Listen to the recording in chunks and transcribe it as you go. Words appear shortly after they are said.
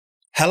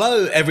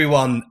Hello,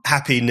 everyone.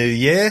 Happy New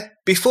Year.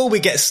 Before we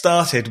get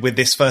started with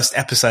this first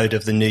episode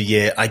of the new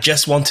year, I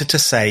just wanted to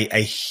say a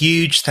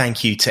huge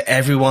thank you to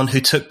everyone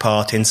who took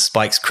part in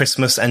Spike's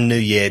Christmas and New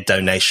Year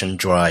donation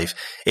drive.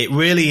 It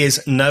really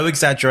is no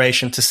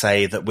exaggeration to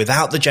say that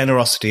without the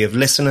generosity of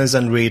listeners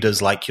and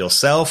readers like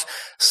yourself,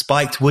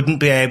 Spiked wouldn't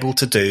be able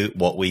to do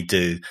what we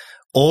do.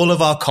 All of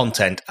our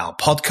content, our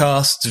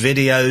podcasts,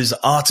 videos,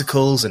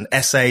 articles, and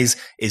essays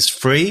is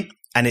free.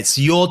 And it's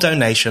your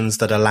donations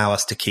that allow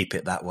us to keep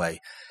it that way.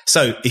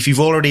 So if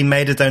you've already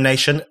made a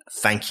donation,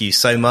 thank you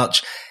so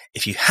much.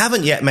 If you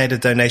haven't yet made a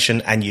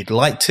donation and you'd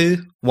like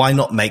to, why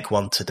not make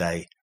one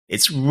today?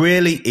 It's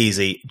really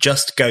easy.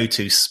 Just go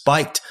to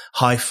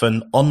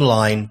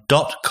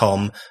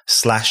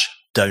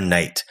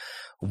spiked-online.com/donate.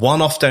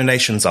 One-off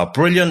donations are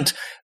brilliant,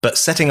 but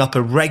setting up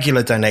a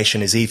regular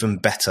donation is even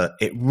better.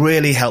 It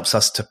really helps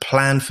us to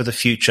plan for the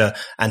future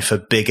and for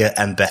bigger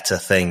and better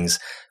things.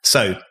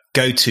 So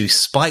go to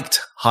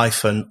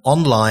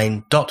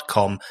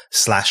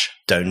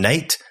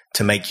spiked-online.com/donate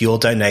to make your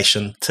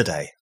donation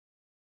today.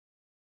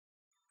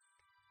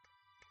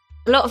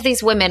 A lot of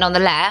these women on the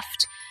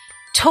left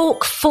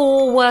talk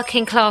for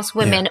working class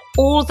women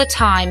all the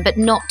time, but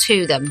not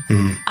to them.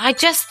 I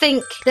just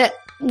think that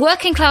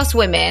working class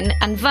women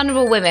and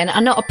vulnerable women are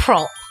not a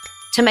prop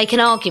to make an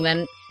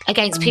argument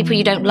against people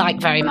you don't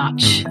like very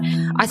much.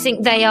 I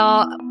think they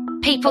are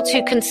people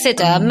to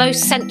consider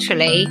most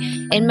centrally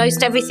in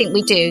most everything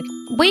we do.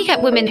 We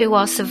get women who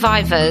are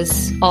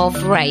survivors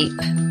of rape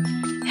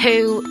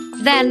who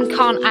then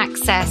can't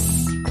access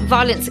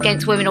violence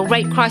against women or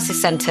rape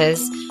crisis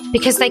centres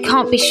because they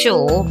can't be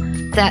sure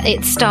that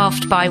it's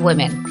staffed by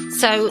women.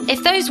 So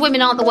if those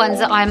women aren't the ones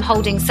that I'm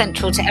holding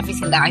central to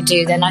everything that I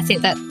do, then I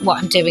think that what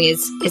I'm doing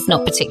is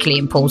not particularly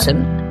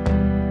important.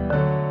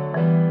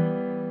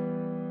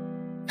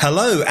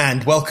 Hello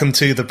and welcome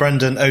to the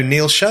Brendan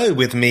O'Neill Show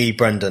with me,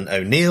 Brendan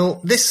O'Neill.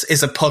 This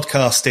is a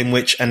podcast in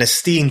which an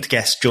esteemed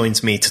guest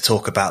joins me to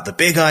talk about the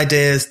big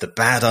ideas, the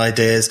bad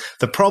ideas,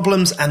 the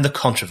problems and the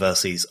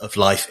controversies of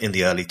life in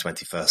the early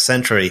 21st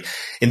century.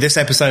 In this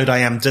episode, I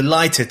am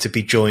delighted to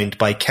be joined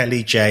by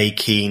Kellie-Jay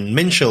Keen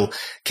Minshall.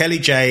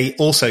 Kellie-Jay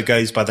also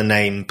goes by the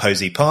name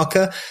Posey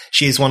Parker.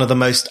 She is one of the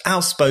most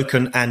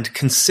outspoken and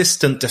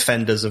consistent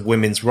defenders of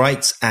women's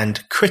rights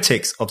and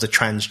critics of the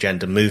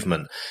transgender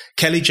movement.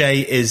 Kellie-Jay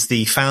is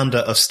the founder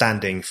of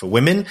Standing for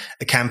Women,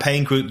 a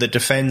campaign group that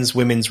defends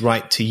women's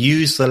right to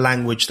use the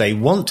language they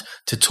want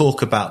to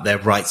talk about their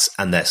rights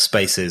and their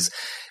spaces.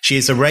 She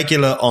is a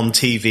regular on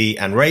TV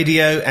and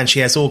radio, and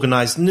she has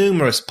organised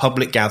numerous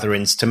public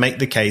gatherings to make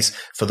the case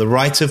for the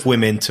right of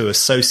women to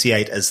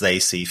associate as they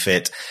see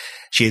fit.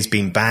 She has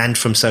been banned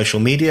from social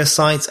media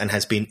sites and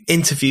has been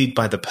interviewed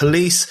by the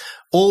police,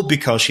 all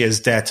because she has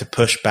dared to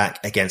push back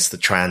against the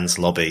trans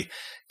lobby.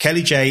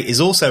 Kellie-Jay is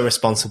also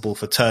responsible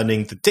for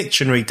turning the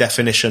dictionary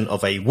definition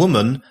of a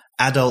woman,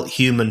 adult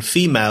human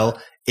female,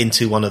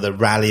 into one of the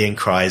rallying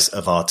cries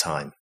of our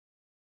time.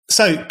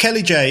 So,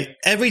 Kellie-Jay,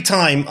 every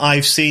time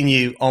I've seen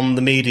you on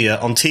the media,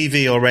 on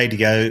TV or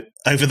radio,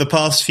 over the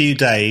past few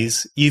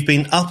days, you've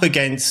been up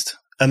against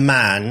a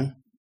man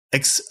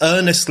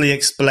earnestly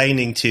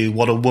explaining to you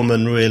what a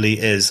woman really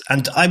is.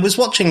 And I was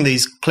watching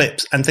these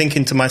clips and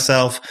thinking to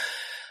myself,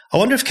 I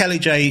wonder if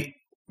Kellie-Jay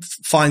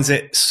finds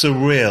it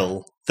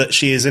surreal that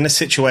she is in a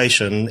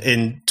situation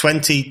in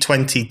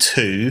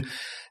 2022,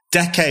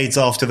 decades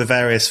after the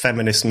various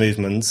feminist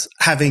movements,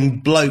 having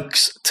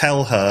blokes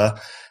tell her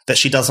that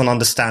she doesn't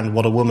understand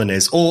what a woman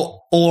is? Or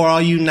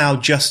are you now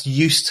just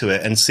used to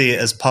it and see it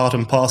as part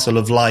and parcel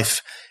of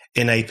life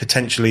in a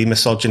potentially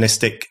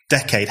misogynistic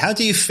decade? How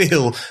do you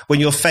feel when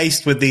you're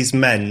faced with these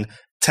men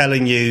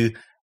telling you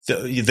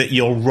that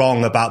you're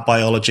wrong about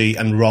biology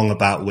and wrong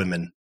about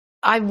women?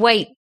 I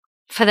wait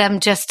for them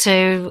just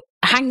to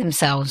hang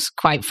themselves,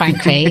 quite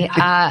frankly,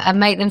 and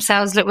make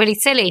themselves look really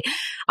silly.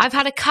 I've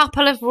had a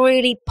couple of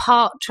really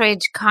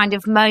Partridge kind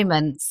of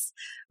moments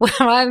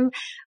where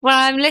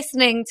I'm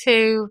listening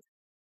to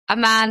a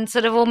man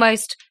sort of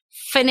almost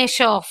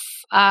finish off.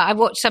 I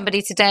watched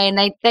somebody today and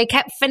they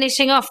kept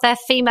finishing off their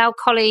female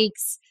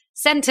colleague's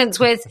sentence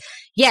with,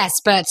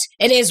 yes, but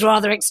it is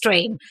rather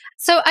extreme.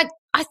 So I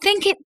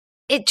think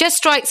it just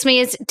strikes me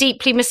as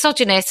deeply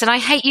misogynist. And I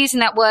hate using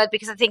that word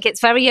because I think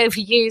it's very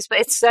overused, but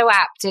it's so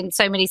apt in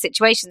so many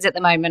situations at the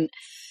moment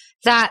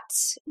that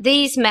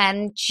these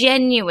men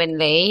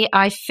genuinely,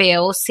 I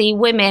feel, see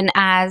women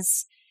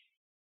as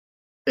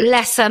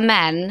lesser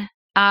men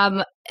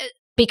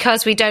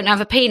because we don't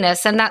have a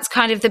penis. And that's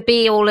kind of the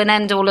be all and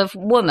end all of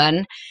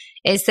woman,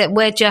 is that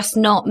we're just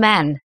not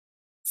men.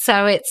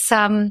 So it's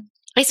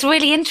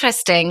really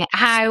interesting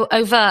how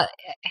overt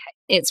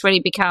it's really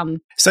become.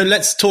 So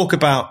let's talk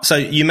about, so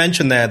you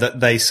mentioned there that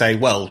they say,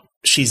 well,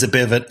 she's a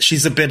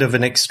bit of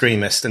an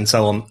extremist and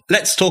so on.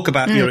 Let's talk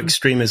about your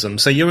extremism.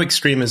 So your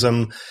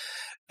extremism,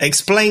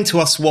 explain to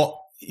us what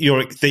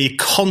the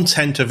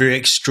content of your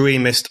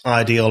extremist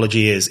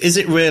ideology is. Is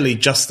it really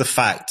just the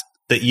fact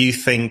that you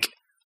think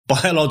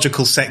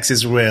biological sex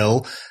is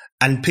real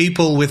and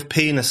people with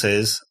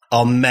penises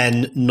are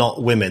men,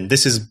 not women?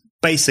 This is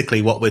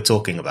basically what we're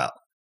talking about.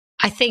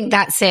 I think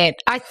that's it.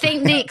 I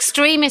think the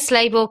extremist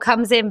label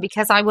comes in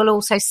because I will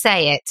also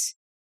say it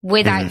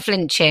without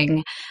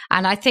flinching.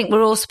 And I think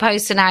we're all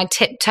supposed to now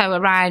tiptoe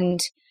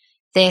around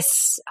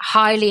this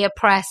highly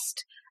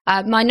oppressed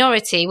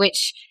minority,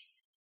 which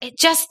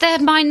they're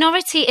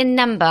minority in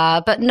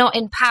number, but not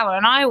in power.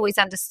 And I always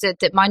understood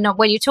that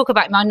when you talk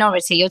about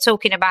minority, you're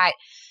talking about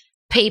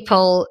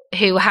people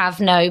who have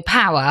no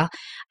power.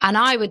 And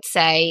I would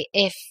say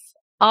if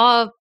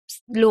our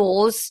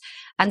laws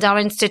and our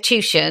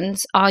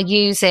institutions are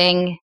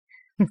using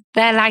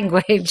their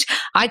language,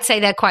 I'd say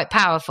they're quite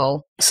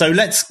powerful. So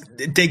let's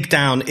dig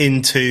down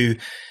into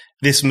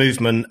this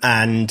movement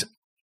and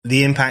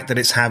the impact that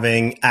it's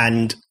having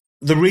and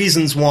the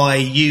reasons why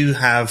you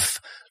have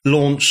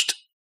launched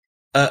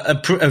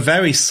a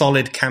very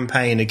solid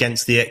campaign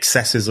against the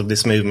excesses of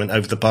this movement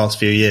over the past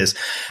few years,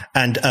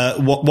 and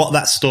what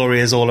that story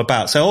is all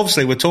about. So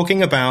obviously we're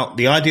talking about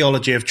the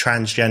ideology of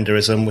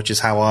transgenderism, which is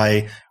how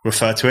I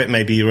refer to it.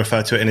 Maybe you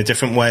refer to it in a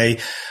different way,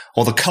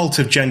 or the cult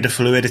of gender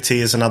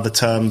fluidity is another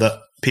term that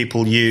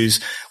people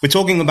use. We're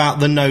talking about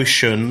the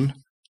notion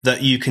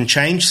that you can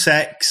change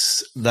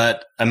sex,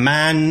 that a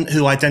man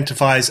who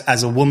identifies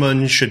as a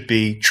woman should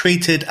be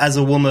treated as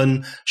a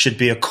woman, should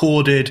be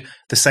accorded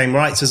the same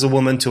rights as a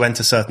woman to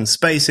enter certain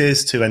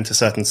spaces, to enter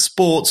certain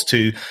sports,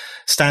 to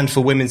stand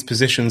for women's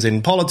positions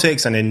in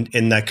politics and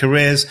in their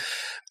careers.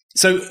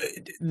 So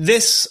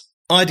this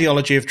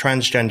ideology of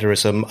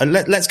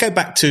transgenderism, let's go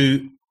back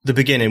to the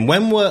beginning.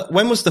 When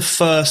was the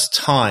first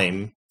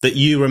time that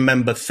you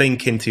remember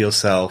thinking to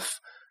yourself,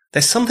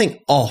 there's something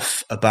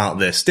off about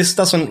this. This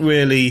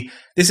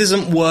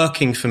isn't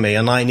working for me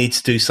and I need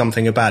to do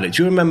something about it.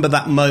 Do you remember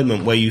that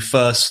moment where you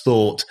first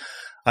thought,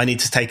 I need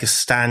to take a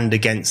stand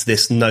against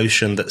this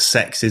notion that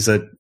sex is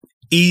a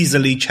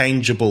easily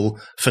changeable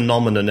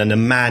phenomenon and a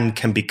man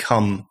can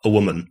become a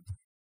woman?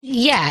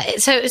 Yeah,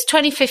 so it was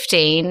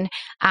 2015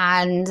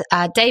 and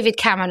David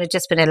Cameron had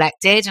just been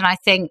elected, and I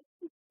think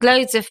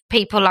loads of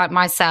people like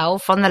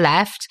myself on the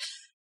left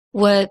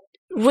were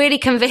really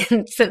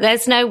convinced that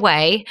there's no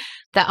way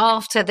that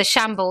after the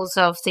shambles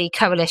of the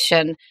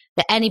coalition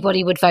that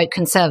anybody would vote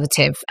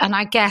Conservative. And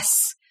I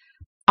guess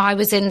I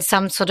was in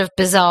some sort of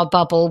bizarre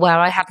bubble where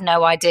I had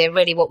no idea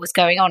really what was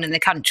going on in the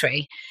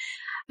country.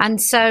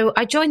 And so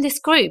I joined this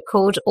group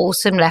called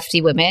Awesome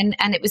Lefty Women.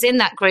 And it was in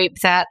that group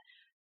that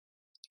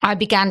I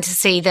began to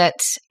see that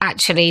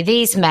actually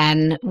these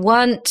men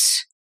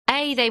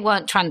they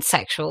weren't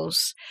transsexuals.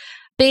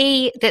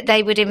 B, that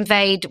they would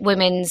invade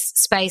women's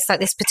space, like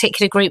this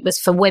particular group was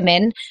for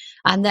women.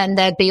 And then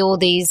there'd be all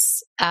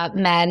these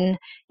men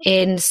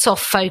in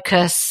soft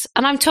focus.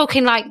 And I'm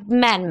talking like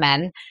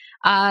men,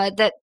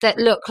 that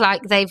look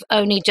like they've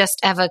only just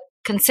ever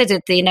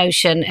considered the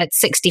notion at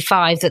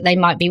 65 that they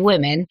might be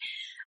women.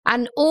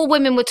 And all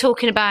women were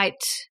talking about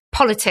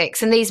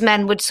politics. And these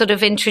men would sort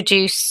of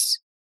introduce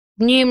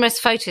numerous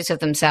photos of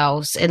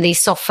themselves in these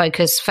soft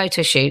focus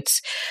photo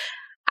shoots.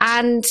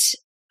 And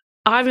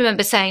I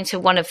remember saying to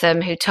one of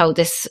them who told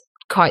this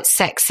quite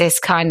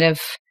sexist kind of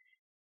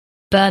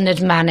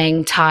Bernard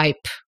Manning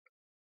type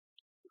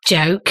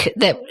joke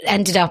that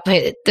ended up,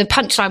 the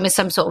punchline was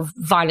some sort of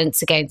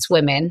violence against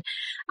women.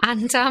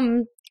 And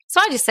so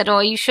I just said,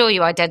 are you sure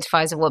you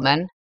identify as a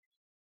woman?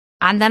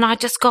 And then I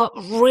just got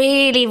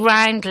really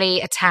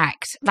roundly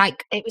attacked.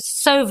 Like, it was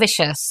so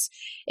vicious.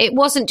 It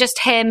wasn't just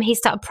him. He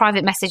started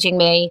private messaging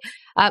me.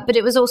 But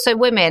it was also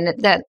women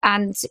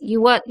and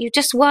you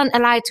just weren't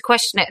allowed to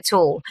question it at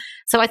all.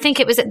 So I think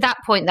it was at that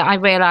point that I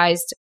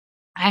realized,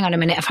 hang on a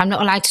minute, if I'm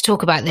not allowed to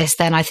talk about this,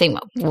 then I think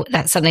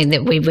that's something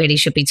that we really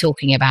should be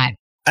talking about.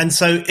 And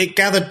so it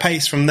gathered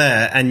pace from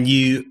there, and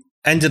you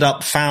ended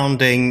up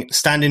founding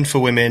Stand-In for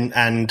Women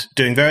and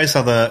doing various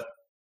other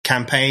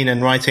campaign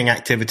and writing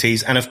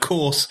activities. And of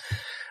course,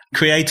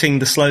 creating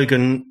the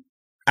slogan,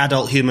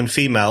 adult human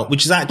female,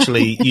 which is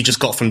actually you just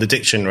got from the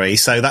dictionary.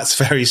 So that's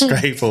very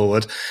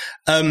straightforward.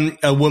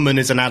 A woman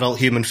is an adult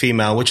human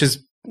female, which has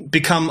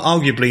become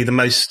arguably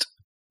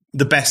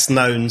the best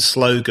known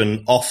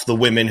slogan of the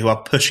women who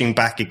are pushing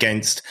back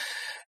against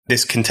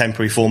this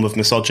contemporary form of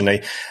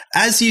misogyny.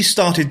 As you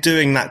started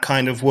doing that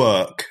kind of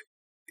work,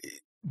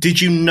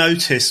 did you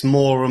notice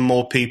more and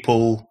more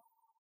people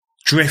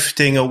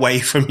drifting away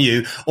from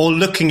you or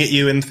looking at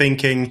you and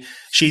thinking,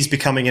 she's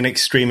becoming an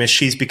extremist,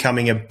 she's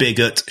becoming a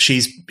bigot,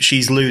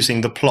 she's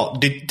losing the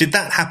plot? Did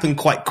that happen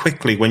quite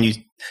quickly when you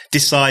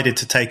decided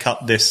to take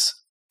up this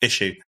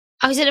issue?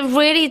 I was at a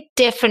really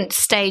different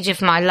stage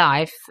of my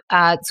life,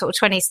 sort of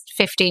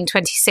 2015,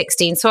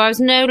 2016. So I was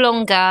no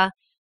longer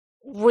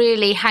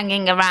really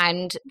hanging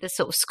around the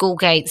sort of school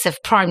gates of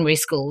primary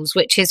schools,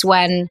 which is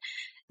when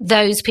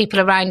those people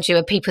around you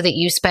are people that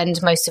you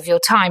spend most of your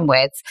time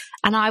with.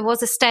 And I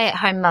was a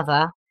stay-at-home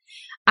mother.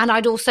 And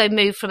I'd also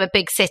moved from a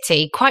big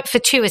city. Quite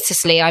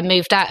fortuitously, I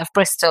moved out of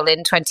Bristol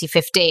in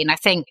 2015. I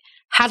think,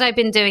 had I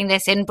been doing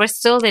this in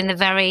Bristol, in the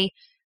very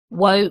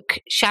woke,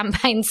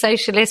 champagne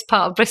socialist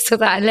part of Bristol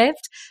that I lived,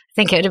 I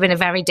think it would have been a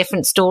very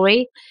different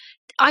story.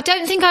 I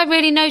don't think I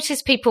really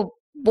noticed people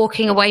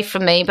walking away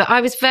from me, but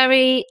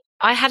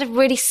I had a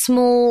really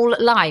small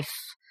life.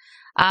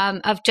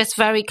 of just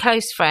very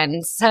close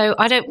friends. So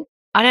I don't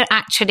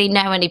actually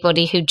know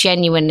anybody who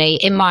genuinely,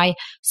 in my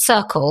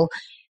circle,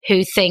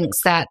 who thinks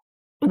that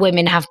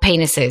women have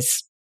penises.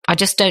 I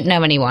just don't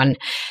know anyone.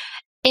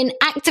 In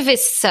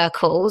activist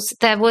circles,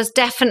 there was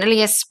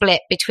definitely a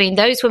split between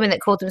those women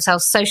that called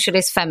themselves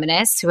socialist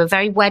feminists, who are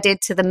very wedded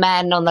to the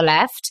men on the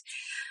left,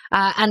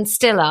 and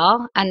still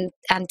are, and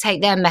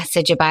take their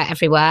message about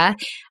everywhere,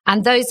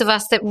 and those of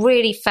us that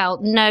really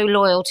felt no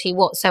loyalty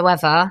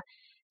whatsoever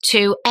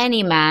to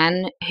any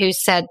man who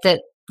said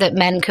that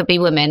men could be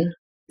women.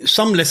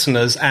 Some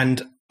listeners,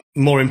 and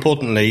more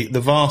importantly,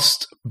 the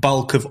vast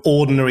bulk of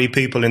ordinary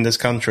people in this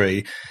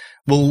country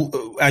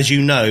will, as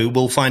you know,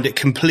 will find it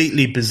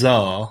completely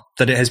bizarre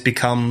that it has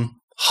become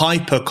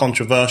hyper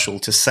controversial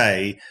to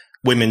say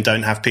women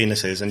don't have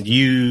penises. And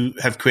you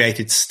have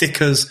created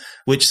stickers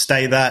which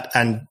say that,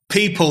 and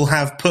people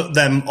have put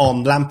them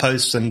on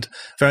lampposts and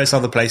various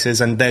other places,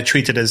 and they're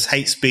treated as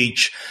hate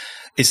speech.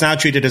 It's now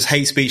treated as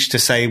hate speech to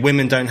say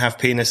women don't have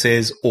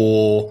penises,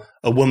 or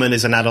a woman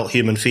is an adult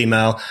human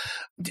female.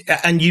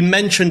 And you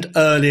mentioned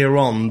earlier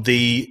on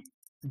the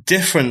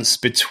difference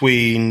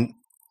between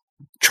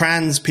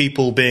trans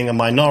people being a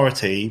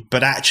minority,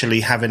 but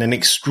actually having an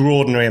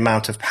extraordinary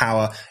amount of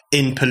power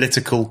in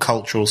political,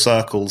 cultural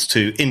circles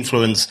to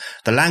influence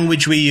the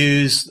language we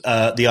use,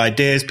 the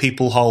ideas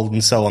people hold,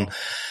 and so on.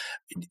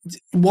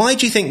 Why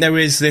do you think there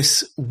is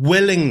this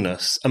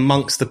willingness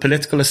amongst the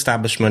political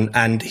establishment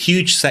and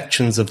huge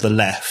sections of the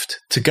left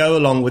to go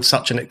along with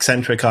such an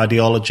eccentric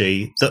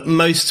ideology that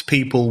most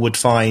people would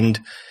find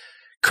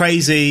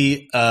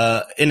crazy,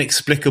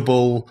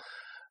 inexplicable?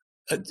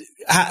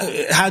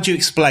 How do you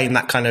explain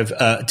that kind of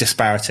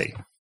disparity?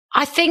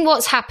 I think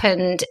what's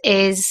happened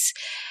is,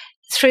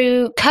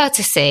 through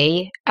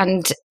courtesy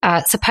and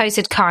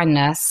supposed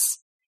kindness,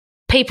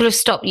 people have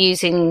stopped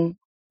using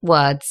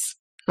words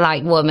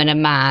like woman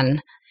and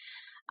man.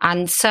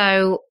 And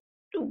so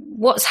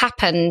what's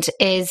happened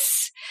is,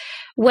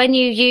 when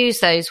you use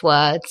those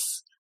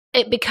words,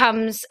 it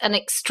becomes an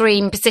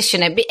extreme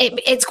position.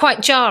 It's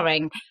quite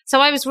jarring. So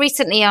I was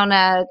recently on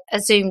a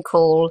Zoom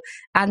call,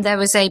 and there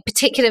was a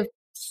particular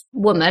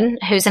woman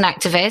who's an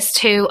activist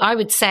who I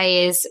would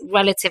say is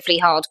relatively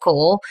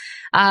hardcore.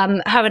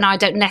 Her and I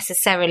don't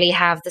necessarily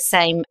have the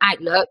same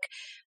outlook,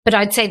 but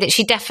I'd say that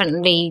she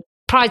definitely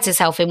prides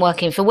herself in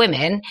working for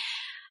women.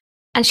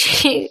 And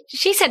she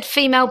said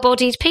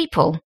female-bodied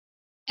people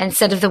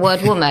instead of the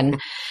word woman.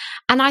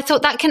 And I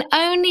thought that can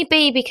only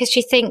be because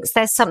she thinks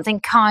there's something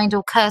kind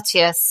or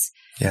courteous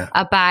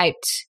about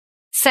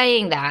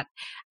saying that.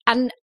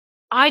 And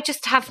I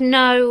just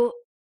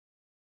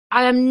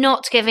I am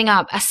not giving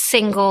up a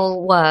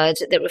single word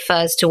that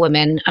refers to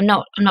women. I'm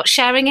not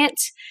sharing it,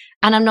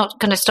 and I'm not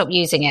going to stop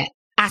using it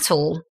at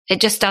all. It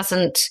just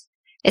doesn't,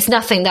 it's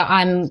nothing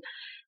that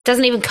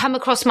doesn't even come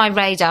across my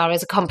radar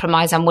as a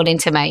compromise I'm willing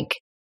to make.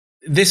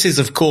 This is,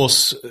 of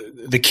course,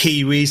 the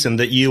key reason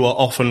that you are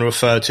often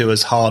referred to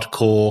as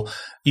hardcore.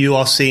 You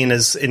are seen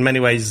as, in many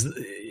ways,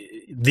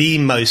 the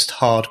most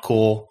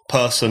hardcore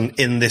person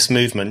in this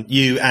movement.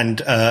 You and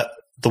the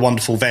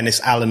wonderful Venice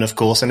Allen, of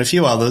course, and a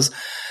few others.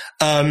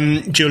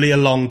 Julia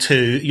Long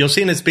too. You're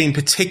seen as being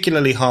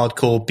particularly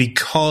hardcore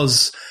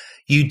because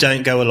you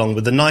don't go along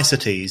with the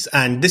niceties.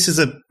 And this is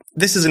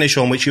an issue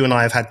on which you and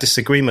I have had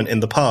disagreement in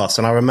the past.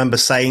 And I remember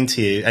saying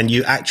to you, and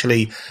you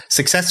actually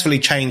successfully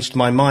changed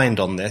my mind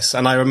on this.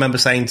 And I remember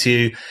saying to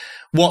you,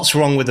 what's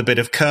wrong with a bit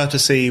of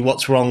courtesy?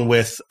 What's wrong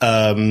with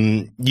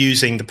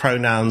using the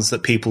pronouns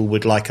that people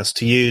would like us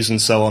to use, and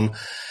so on?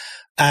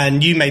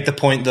 And you made the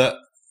point that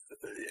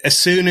as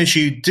soon as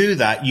you do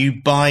that,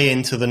 you buy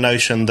into the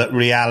notion that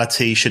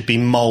reality should be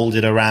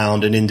molded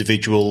around an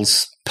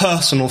individual's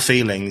personal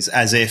feelings,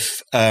 as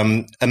if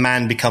a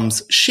man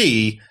becomes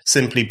she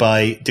simply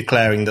by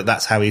declaring that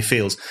that's how he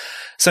feels.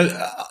 So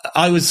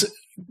I was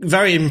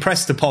very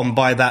impressed upon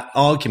by that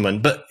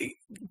argument. But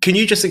can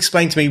you just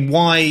explain to me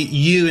why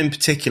you in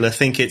particular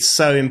think it's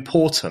so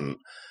important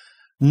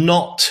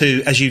not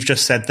to, as you've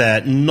just said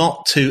there,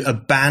 not to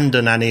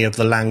abandon any of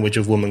the language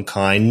of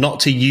womankind, not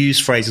to use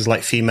phrases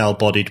like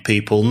female-bodied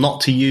people,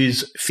 not to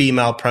use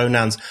female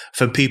pronouns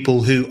for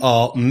people who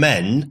are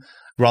men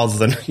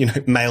rather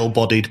than,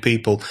 male-bodied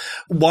people?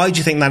 Why do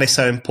you think that is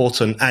so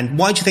important? And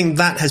why do you think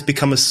that has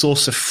become a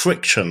source of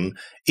friction,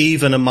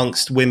 even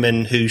amongst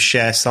women who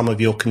share some of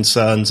your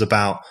concerns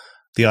about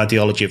the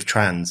ideology of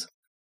trans?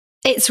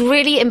 It's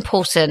really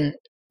important.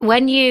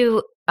 When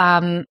you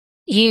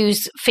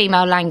use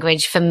female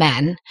language for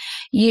men,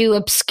 you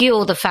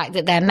obscure the fact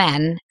that they're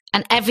men,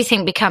 and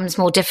everything becomes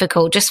more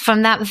difficult just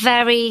from that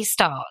very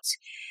start.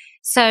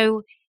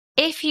 So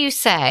if you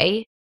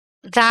say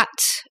that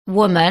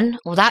woman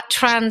or that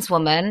trans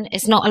woman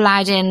is not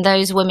allowed in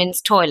those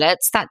women's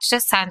toilets, that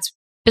just sounds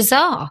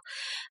bizarre.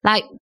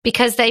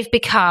 Because they've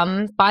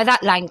become, by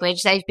that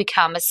language, they've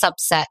become a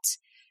subset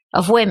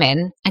of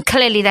women, and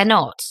clearly they're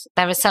not.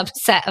 They're a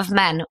subset of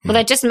men. Well,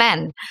 they're just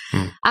men.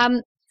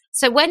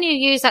 So when you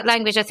use that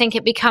language, I think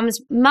it becomes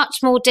much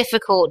more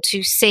difficult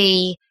to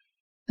see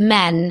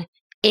men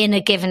in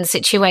a given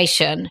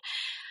situation.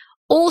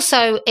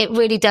 Also, it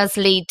really does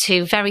lead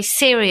to very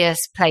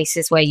serious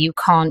places where you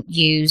can't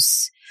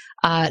use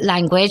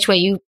language, where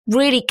you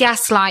really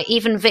gaslight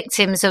even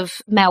victims of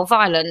male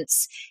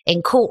violence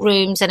in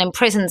courtrooms and in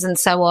prisons and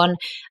so on.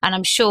 And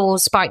I'm sure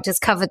Spike has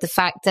covered the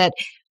fact that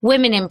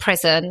women in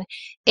prison,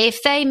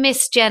 if they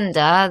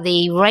misgender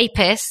the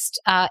rapist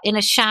in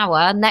a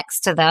shower next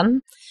to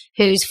them,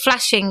 who's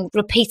flashing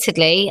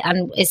repeatedly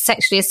and is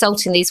sexually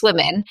assaulting these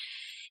women,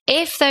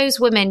 if those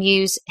women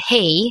use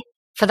he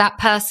for that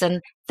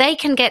person, they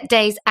can get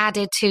days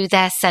added to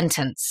their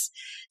sentence.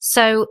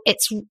 So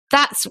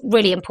that's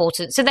really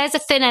important. So there's a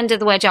thin end of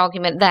the wedge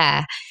argument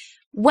there.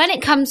 When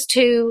it comes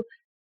to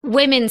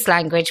women's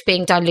language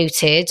being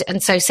diluted,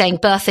 and so saying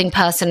birthing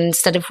person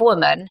instead of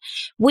woman,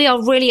 we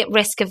are really at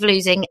risk of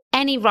losing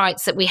any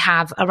rights that we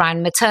have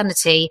around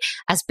maternity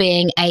as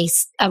being a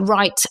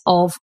right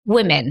of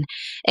women.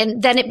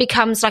 And then it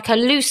becomes like a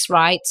loose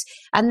right.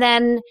 And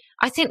then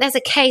I think there's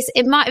a case,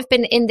 it might have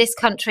been in this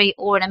country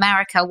or in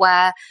America,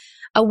 where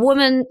a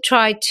woman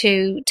tried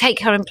to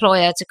take her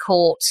employer to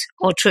court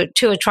or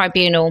to a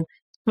tribunal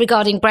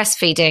regarding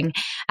breastfeeding.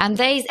 And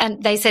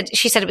they said,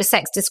 she said it was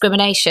sex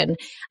discrimination.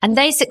 And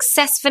they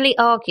successfully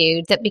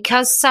argued that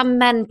because some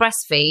men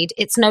breastfeed,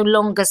 it's no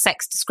longer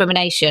sex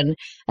discrimination.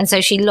 And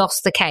so she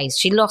lost the case.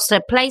 She lost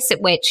her place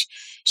at which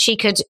she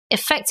could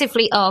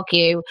effectively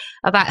argue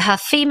about her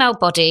female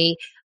body,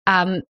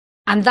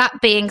 and that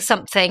being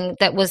something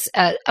that was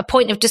a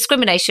point of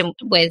discrimination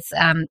with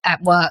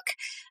at work,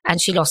 and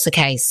she lost the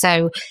case.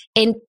 So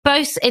in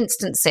both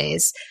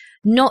instances,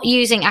 not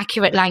using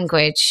accurate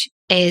language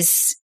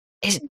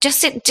it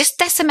just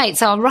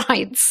decimates our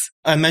rights.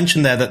 I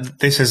mentioned there that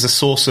this is a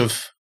source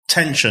of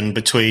tension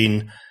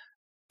between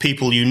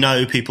people you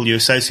know, people you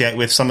associate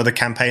with, some of the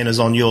campaigners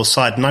on your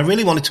side. And I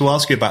really wanted to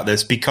ask you about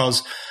this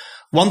because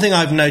one thing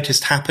I've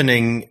noticed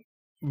happening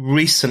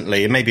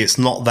recently, and maybe it's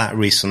not that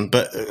recent,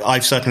 but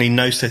I've certainly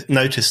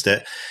noticed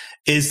it,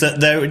 is that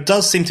there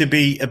does seem to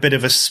be a bit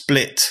of a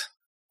split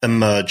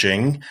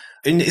emerging.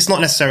 And it's not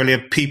necessarily a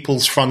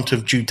People's Front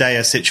of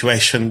Judea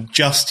situation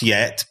just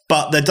yet,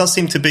 but there does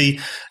seem to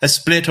be a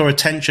split or a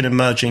tension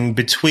emerging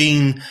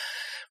between,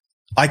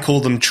 I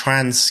call them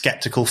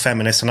trans-skeptical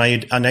feminists, and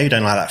I know you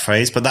don't like that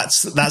phrase, but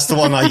that's the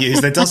one I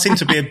use. There does seem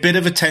to be a bit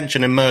of a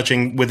tension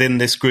emerging within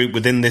this group,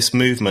 within this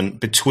movement,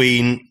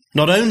 between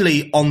not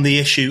only on the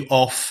issue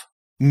of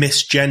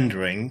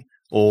misgendering,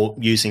 or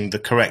using the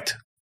correct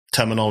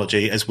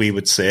terminology as we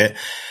would see it,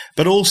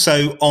 but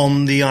also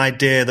on the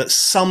idea that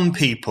some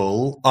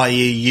people,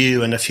 i.e.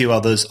 you and a few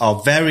others,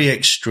 are very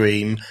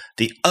extreme.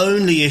 The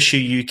only issue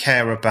you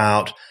care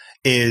about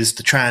is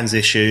the trans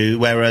issue,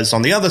 whereas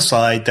on the other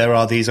side, there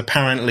are these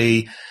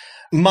apparently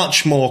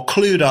much more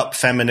clued up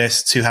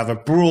feminists who have a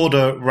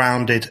broader,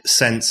 rounded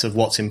sense of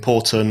what's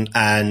important,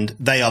 and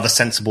they are the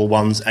sensible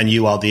ones and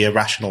you are the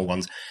irrational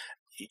ones.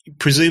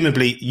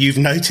 Presumably, you've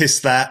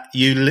noticed that,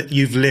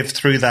 you've lived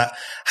through that.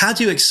 How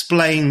do you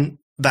explain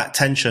that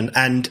tension?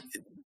 And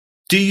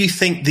do you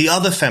think the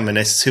other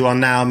feminists who are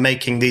now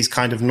making these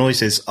kind of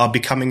noises are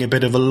becoming a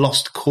bit of a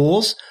lost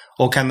cause?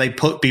 Or can they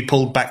be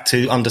pulled back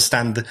to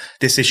understand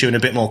this issue in a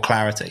bit more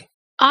clarity?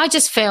 I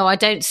just feel I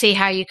don't see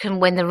how you can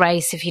win the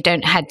race if you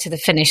don't head to the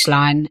finish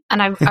line.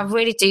 And I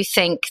really do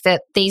think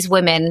that these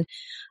women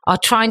are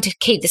trying to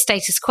keep the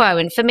status quo.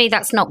 And for me,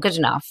 that's not good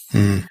enough.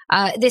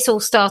 This all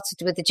started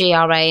with the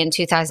GRA in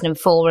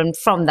 2004. And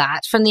from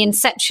the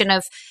inception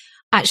of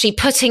actually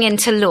putting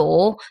into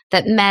law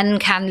that men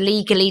can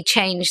legally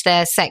change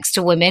their sex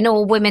to women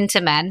or women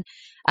to men,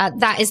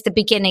 that is the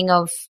beginning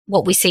of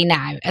what we see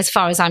now, as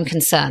far as I'm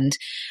concerned.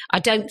 I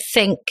don't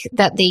think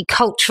that the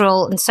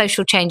cultural and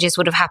social changes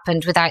would have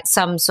happened without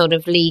some sort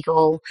of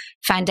legal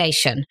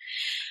foundation.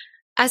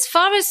 As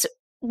far as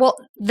what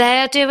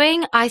they're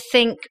doing, I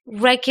think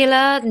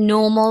regular,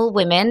 normal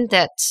women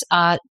that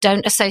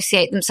don't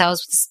associate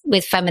themselves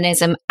with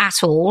feminism at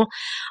all,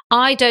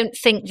 I don't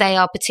think they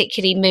are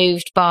particularly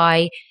moved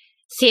by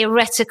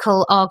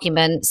theoretical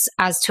arguments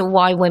as to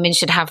why women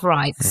should have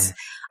rights.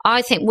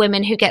 I think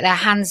women who get their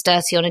hands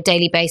dirty on a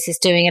daily basis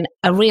doing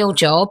a real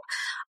job,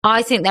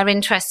 I think they're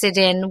interested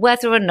in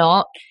whether or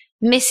not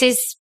Mrs.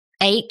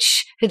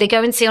 H, who they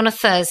go and see on a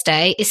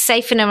Thursday, is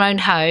safe in her own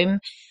home,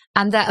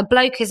 and that a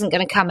bloke isn't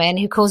going to come in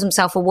who calls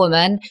himself a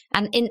woman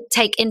and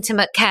take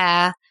intimate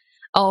care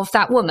of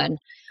that woman.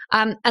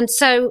 And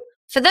so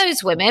for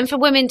those women, for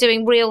women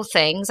doing real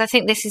things, I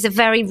think this is a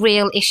very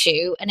real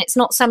issue, and it's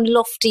not some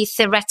lofty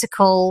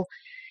theoretical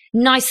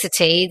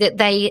nicety that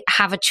they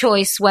have a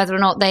choice whether or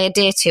not they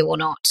adhere to or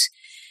not.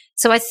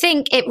 So I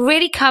think it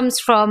really comes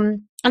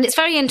from, and it's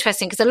very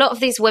interesting because a lot of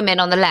these women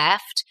on the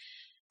left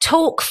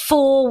talk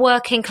for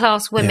working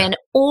class women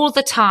all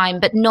the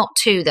time, but not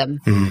to them.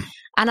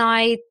 And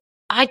I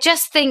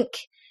just think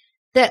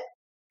that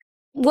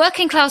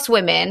working class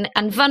women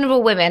and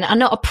vulnerable women are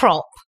not a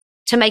prop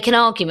to make an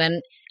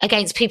argument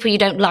against people you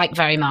don't like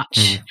very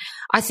much.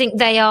 I think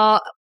they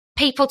are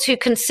people to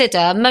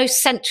consider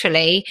most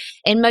centrally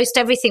in most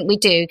everything we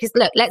do. Because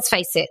look, let's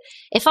face it,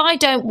 if I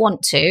don't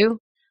want to,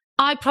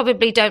 I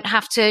probably don't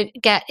have to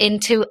get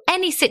into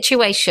any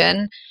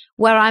situation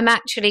where I'm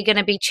actually going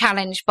to be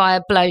challenged by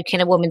a bloke in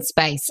a woman's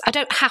space. I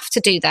don't have to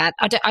do that.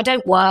 I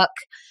don't work.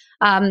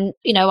 I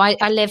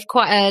live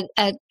quite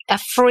a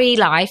free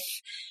life.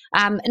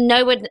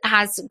 No one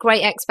has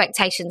great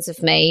expectations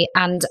of me,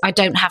 and I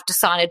don't have to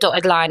sign a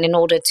dotted line in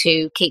order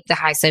to keep the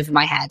house over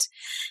my head.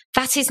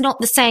 That is not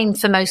the same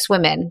for most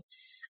women.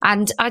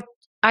 And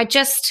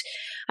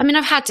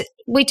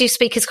we do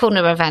Speakers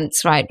Corner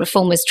events, right?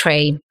 Reformers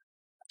Tree.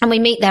 And we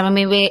meet there and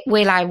we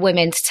allow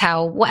women to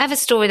tell whatever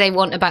story they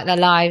want about their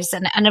lives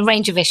and a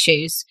range of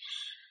issues.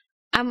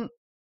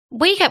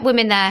 We get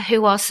women there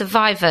who are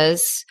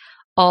survivors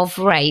of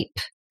rape,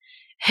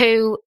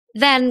 who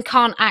then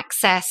can't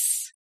access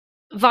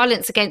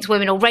violence against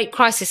women or rape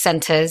crisis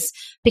centres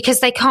because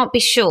they can't be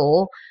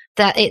sure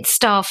that it's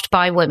staffed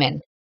by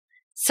women.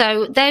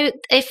 So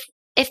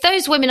if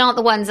those women aren't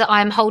the ones that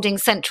I'm holding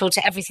central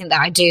to everything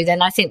that I do,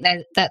 then I think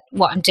that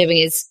what I'm doing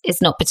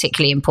is not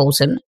particularly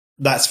important.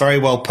 That's very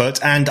well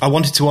put. And I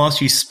wanted to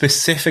ask you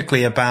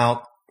specifically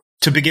about,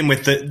 to begin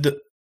with, the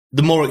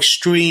more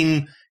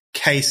extreme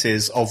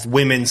cases of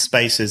women's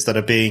spaces that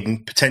are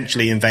being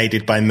potentially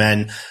invaded by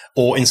men,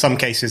 or in some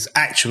cases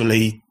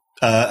actually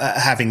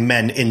having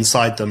men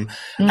inside them.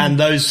 And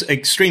those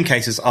extreme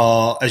cases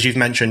are, as you've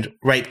mentioned,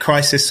 rape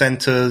crisis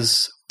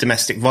centres,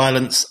 domestic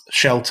violence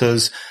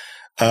shelters,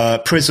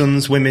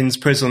 prisons, women's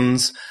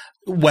prisons,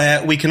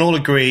 where we can all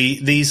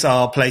agree these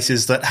are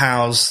places that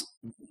house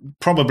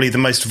probably the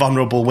most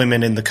vulnerable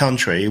women in the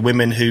country,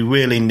 women who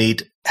really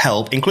need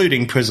help,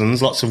 including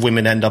prisons. Lots of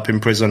women end up in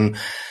prison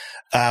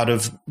out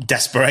of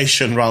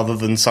desperation rather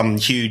than some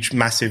huge,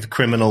 massive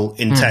criminal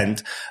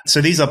intent. So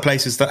these are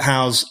places that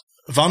house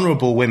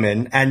vulnerable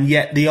women, and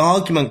yet the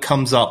argument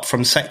comes up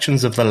from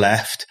sections of the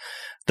left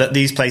that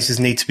these places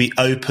need to be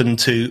open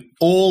to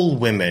all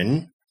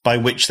women, by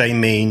which they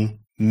mean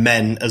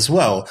men as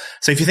well.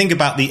 So if you think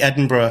about the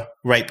Edinburgh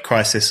rape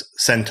crisis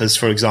centres,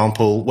 for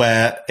example,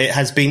 where it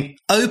has been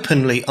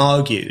openly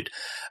argued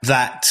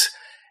that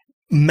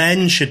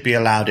men should be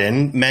allowed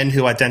in, men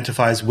who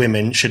identify as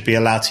women should be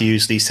allowed to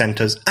use these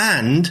centres.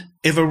 And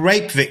if a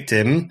rape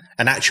victim,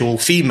 an actual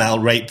female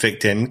rape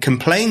victim,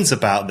 complains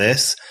about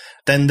this,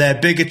 then their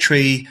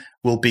bigotry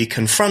will be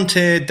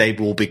confronted, they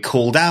will be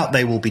called out,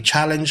 they will be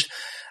challenged.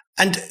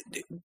 And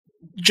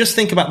just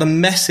think about the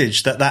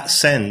message that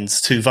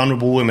sends to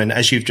vulnerable women,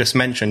 as you've just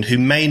mentioned, who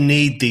may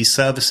need these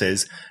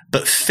services,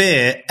 but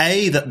fear,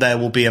 A, that there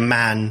will be a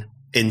man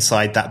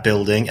inside that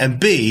building, and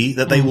B,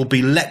 that they will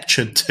be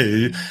lectured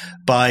to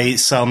by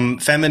some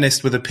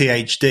feminist with a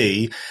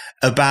PhD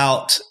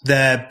about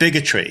their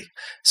bigotry.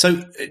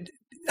 So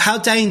how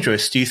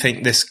dangerous do you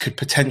think this could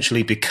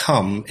potentially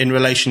become in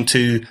relation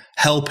to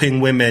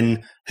helping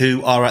women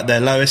who are at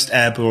their lowest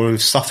ebb or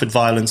who've suffered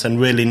violence and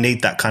really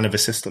need that kind of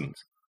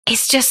assistance?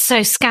 It's just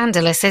so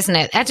scandalous, isn't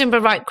it?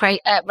 Edinburgh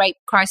Rape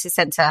Crisis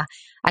Centre,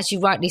 as you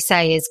rightly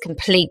say, is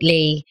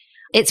completely...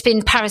 It's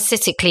been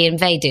parasitically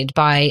invaded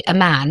by a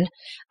man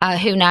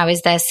who now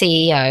is their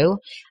CEO.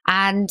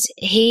 And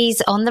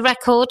he's on the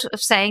record of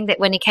saying that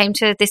when he came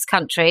to this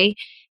country,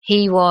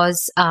 he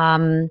was...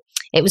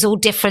 it was all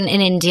different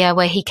in India,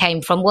 where he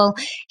came from. Well,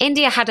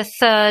 India had a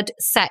third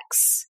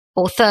sex,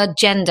 or third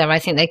gender, I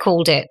think they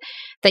called it,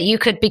 that you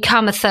could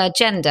become a third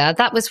gender.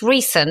 That was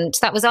recent.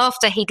 That was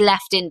after he'd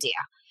left India.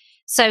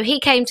 So he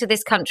came to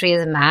this country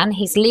as a man.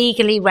 He's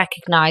legally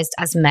recognised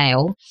as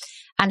male.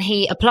 And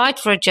he applied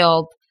for a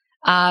job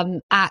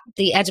at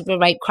the Edinburgh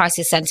Rape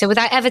Crisis Centre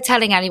without ever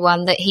telling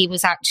anyone that he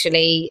was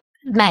actually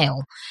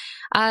male.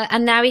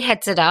 And now he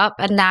heads it up,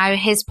 and now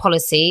his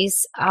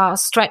policies are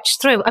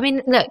stretched through. I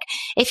mean, look,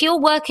 if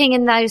you're working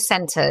in those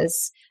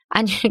centres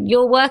and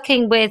you're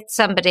working with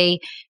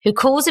somebody who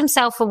calls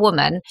himself a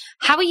woman,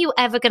 how are you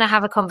ever going to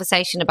have a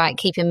conversation about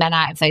keeping men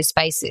out of those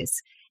spaces?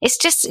 It's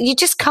just, you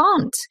just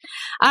can't.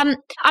 I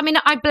mean,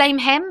 I blame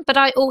him, but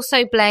I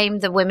also blame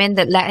the women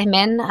that let him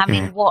in. I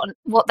mean,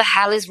 what the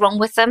hell is wrong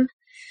with them?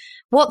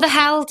 What the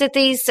hell did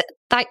these,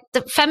 like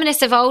the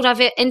feminists of old, I've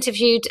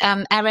interviewed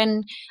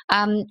Erin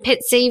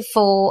Pitsey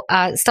for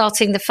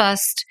starting the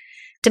first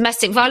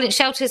domestic violence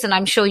shelters, and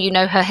I'm sure you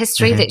know her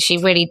history, that she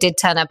really did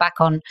turn her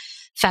back on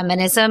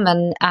feminism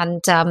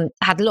and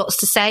had lots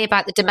to say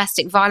about the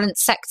domestic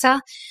violence sector.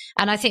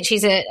 And I think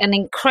she's an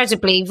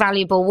incredibly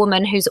valuable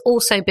woman who's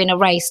also been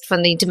erased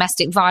from the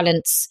domestic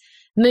violence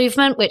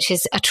movement, which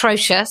is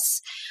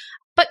atrocious.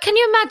 But can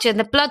you imagine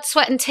the blood,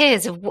 sweat and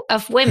tears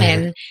of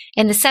women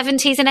in the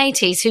 70s and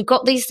 80s who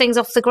got these things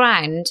off the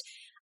ground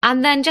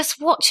and then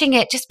just watching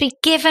it just be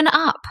given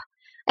up?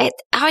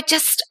 I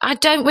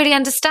don't really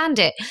understand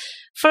it.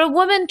 For a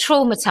woman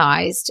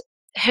traumatized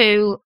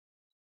who...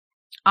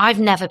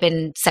 I've never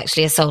been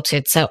sexually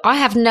assaulted, so I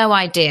have no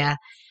idea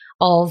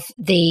of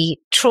the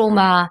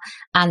trauma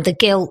and the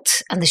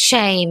guilt and the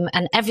shame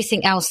and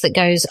everything else that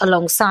goes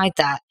alongside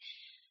that.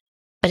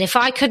 But if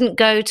I couldn't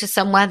go to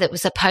somewhere that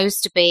was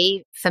supposed to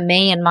be for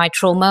me and my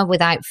trauma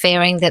without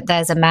fearing that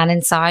there's a man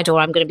inside, or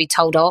I'm going to be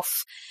told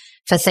off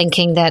for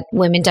thinking that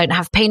women don't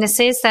have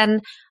penises, then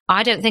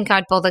I don't think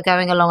I'd bother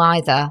going along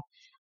either.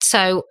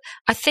 So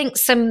I think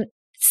some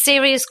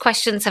serious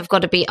questions have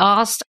got to be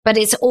asked, but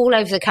it's all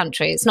over the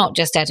country. It's not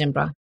just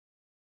Edinburgh.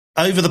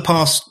 Over the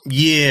past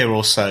year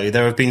or so,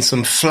 there have been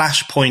some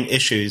flashpoint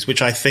issues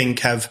which I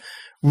think have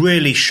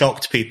really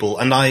shocked people.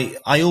 And I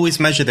always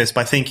measure this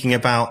by thinking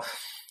about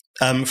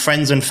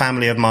friends and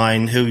family of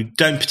mine who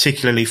don't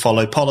particularly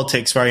follow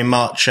politics very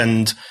much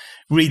and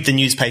read the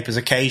newspapers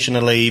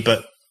occasionally,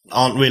 but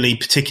aren't really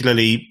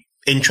particularly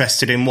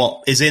interested in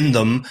what is in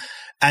them.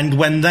 And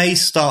when they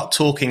start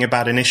talking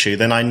about an issue,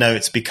 then I know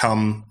it's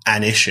become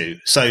an issue.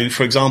 So,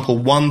 for example,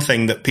 one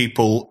thing that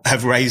people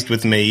have raised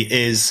with me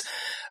is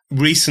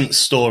recent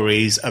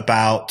stories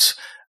about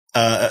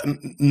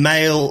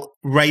male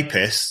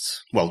rapists,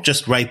 well,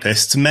 just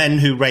rapists, men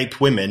who rape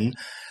women,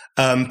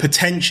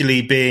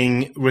 potentially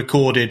being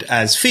recorded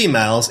as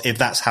females if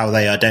that's how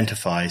they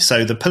identify.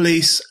 So the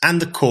police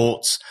and the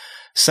courts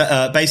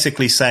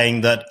basically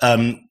saying that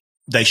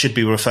they should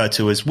be referred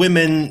to as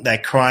women. Their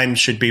crimes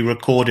should be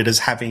recorded as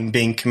having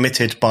been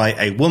committed by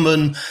a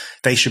woman.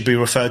 They should be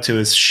referred to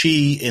as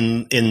she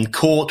in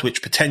court,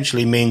 which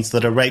potentially means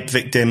that a rape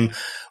victim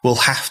will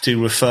have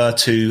to refer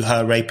to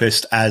her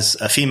rapist as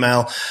a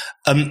female.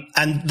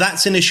 And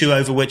that's an issue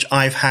over which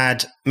I've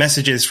had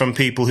messages from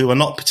people who are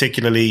not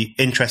particularly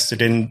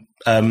interested in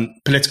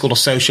political or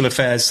social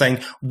affairs saying,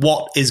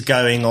 what is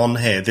going on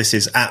here? This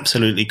is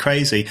absolutely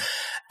crazy.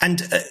 And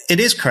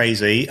it is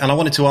crazy, and I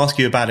wanted to ask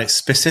you about it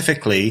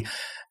specifically.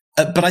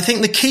 But I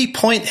think the key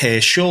point here,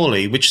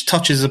 surely, which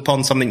touches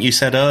upon something you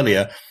said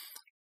earlier,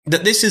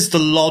 that this is the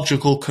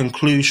logical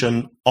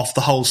conclusion of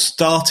the whole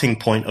starting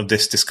point of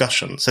this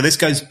discussion. So this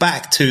goes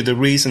back to the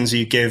reasons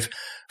you give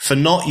for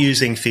not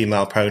using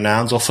female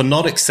pronouns or for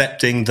not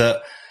accepting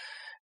that,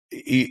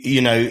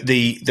 you know,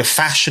 the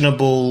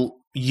fashionable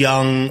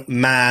young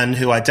man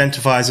who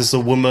identifies as a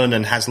woman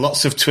and has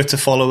lots of Twitter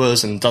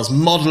followers and does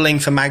modeling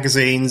for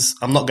magazines.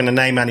 I'm not going to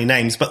name any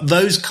names, but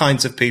those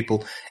kinds of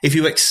people, if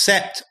you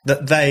accept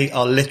that they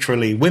are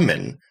literally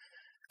women,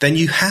 then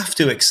you have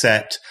to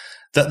accept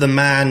that the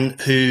man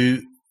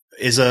who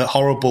is a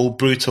horrible,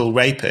 brutal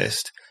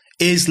rapist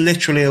is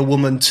literally a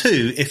woman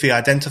too, if he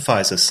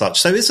identifies as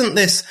such. So isn't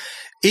this,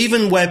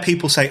 even where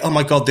people say, oh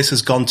my God, this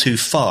has gone too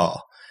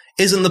far,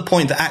 isn't the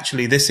point that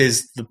actually this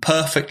is the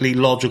perfectly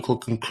logical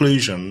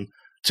conclusion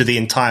to the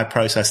entire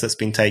process that's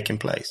been taking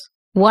place?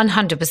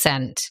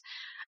 100%.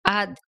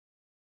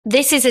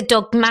 This is a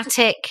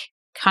dogmatic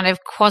kind of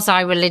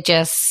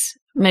quasi-religious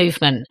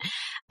movement.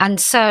 And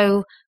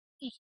so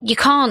you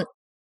can't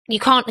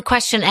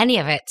question any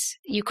of it.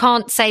 You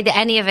can't say that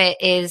any of it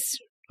is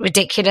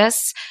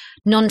ridiculous,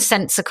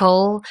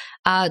 nonsensical,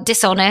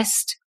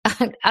 dishonest,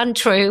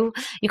 untrue.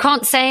 You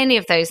can't say any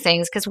of those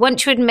things, because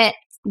once you admit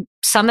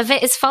some of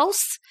it is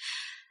false,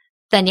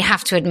 then you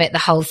have to admit the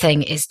whole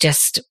thing is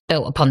just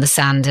built upon the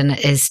sand and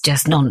is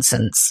just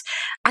nonsense.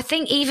 I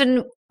think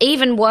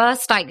even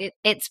worse, like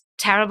it's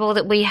terrible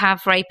that we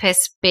have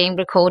rapists being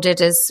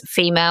recorded as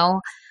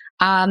female.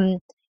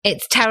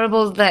 It's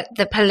terrible that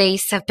the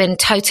police have been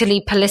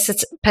totally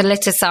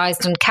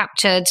politicized and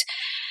captured.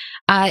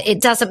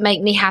 It doesn't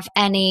make me have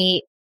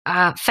any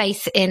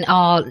faith in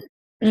our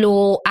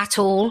law at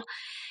all.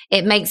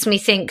 It makes me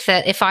think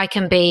that if I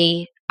can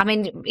be, I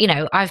mean, you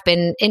know, I've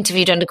been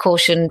interviewed under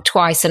caution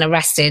twice and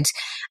arrested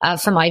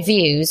for my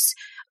views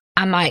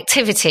and my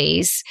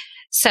activities.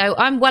 So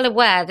I'm well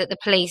aware that the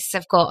police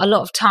have got a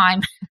lot of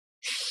time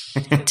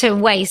to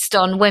waste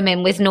on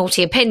women with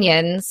naughty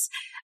opinions.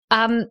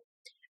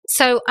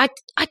 So I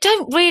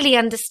don't really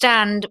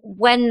understand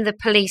when the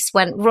police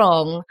went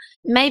wrong.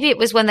 Maybe it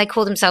was when they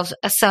called themselves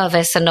a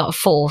service and not a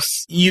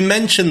force. You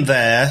mentioned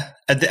there,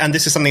 and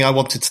this is something I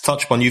wanted to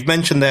touch upon, you've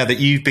mentioned there that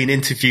you've been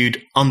interviewed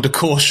under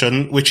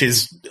caution, which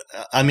is,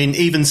 I mean,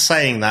 even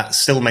saying that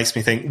still makes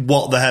me think,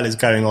 what the hell is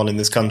going on in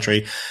this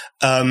country?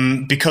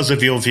 Because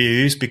of your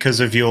views,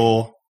 because of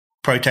your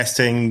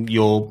protesting,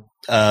 your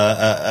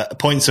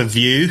points of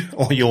view,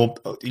 or your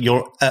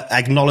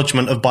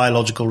acknowledgement of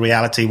biological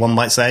reality, one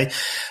might say.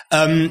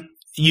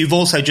 You've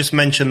also just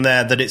mentioned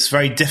there that it's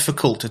very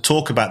difficult to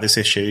talk about this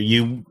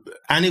issue.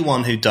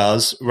 Anyone who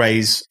does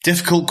raise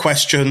difficult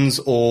questions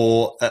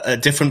or a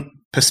different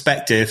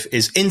perspective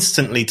is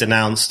instantly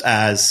denounced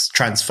as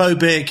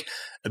transphobic,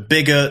 a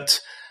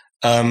bigot,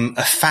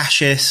 a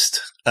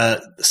fascist,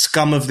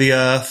 scum of the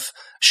earth.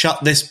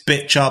 Shut this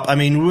bitch up. I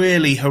mean,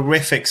 really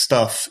horrific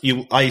stuff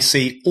I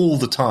see all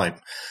the time.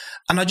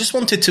 And I just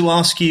wanted to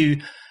ask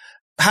you,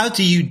 how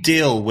do you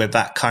deal with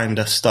that kind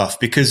of stuff?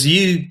 Because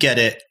you get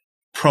it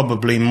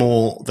probably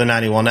more than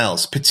anyone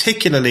else,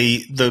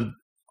 particularly the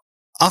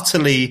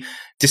utterly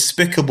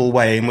despicable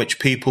way in which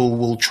people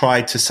will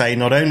try to say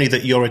not only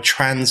that you're a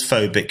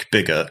transphobic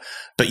bigot,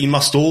 but you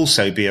must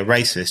also be a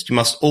racist. You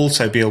must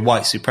also be a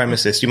white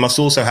supremacist. You must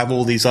also have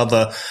all these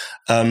other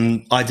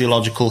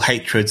ideological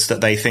hatreds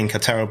that they think are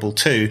terrible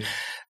too.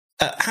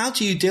 How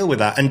do you deal with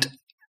that? And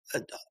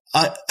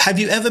have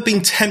you ever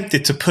been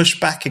tempted to push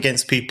back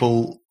against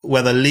people,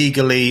 whether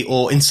legally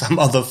or in some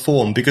other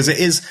form? Because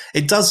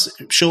it does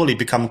surely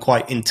become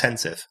quite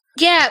intensive.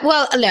 Yeah,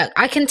 well, look,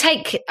 I can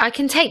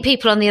take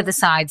people on the other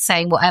side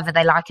saying whatever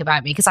they like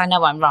about me because I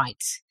know I'm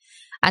right.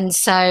 And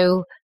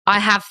so I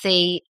have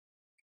the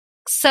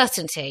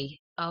certainty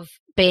of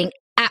being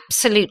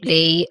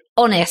absolutely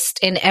honest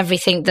in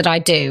everything that I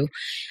do.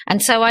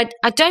 And so I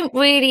don't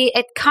really,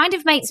 it kind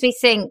of makes me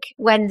think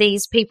when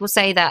these people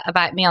say that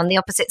about me on the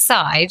opposite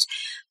side,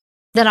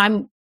 that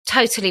I'm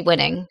totally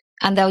winning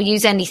and they'll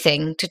use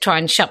anything to try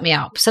and shut me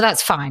up. So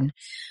that's fine.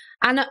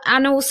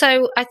 And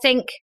also I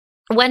think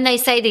when they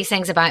say these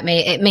things about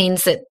me, it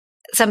means that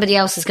somebody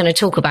else is going to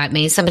talk about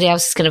me. Somebody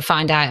else is going to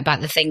find out about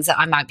the things that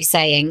I might be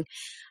saying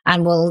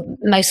and will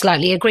most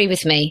likely agree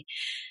with me.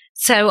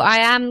 So I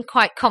am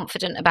quite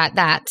confident about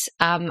that.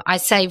 I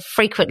say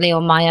frequently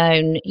on my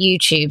own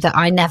YouTube that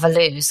I never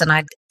lose, and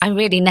I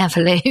really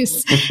never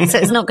lose. So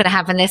it's not going to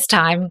happen this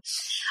time.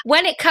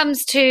 When it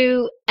comes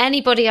to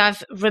anybody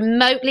I've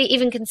remotely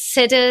even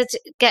considered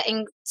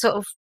getting sort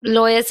of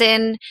lawyers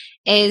in,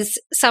 is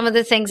some of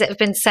the things that have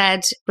been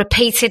said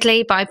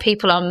repeatedly by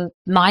people on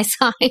my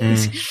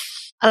side.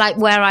 Like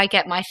where I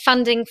get my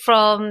funding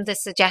from. The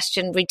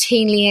suggestion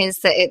routinely is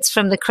that it's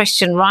from the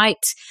Christian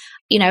right.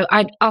 You know,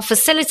 I'll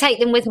facilitate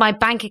them with my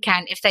bank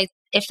account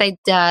if they'd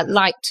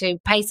like to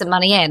pay some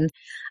money in.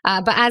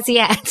 But as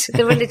yet,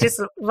 the religious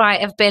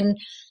right have been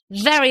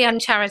very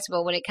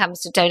uncharitable when it comes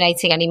to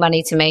donating any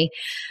money to me.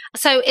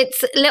 So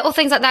it's little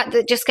things like that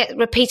that just get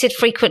repeated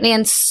frequently,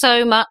 and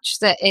so much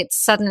that it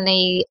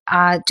suddenly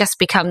just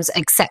becomes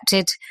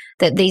accepted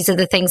that these are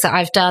the things that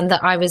I've done,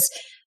 that I was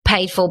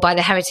paid for by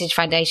the Heritage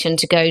Foundation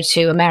to go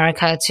to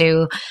America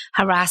to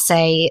harass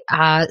a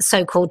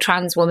so-called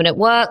trans woman at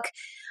work,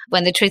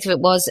 when the truth of it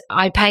was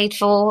I paid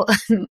to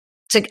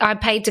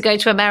go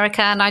to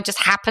America, and I just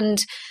happened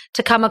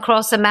to come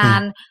across a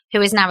man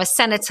who is now a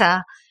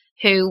senator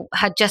who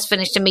had just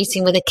finished a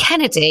meeting with a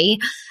Kennedy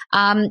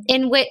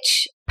in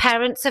which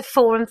parents of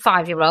 4 and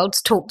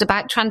 5-year-olds talked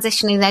about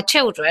transitioning their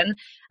children.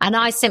 And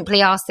I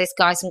simply asked this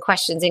guy some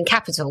questions in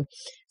capital.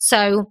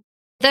 So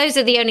those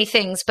are the only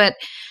things. But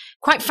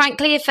quite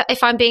frankly,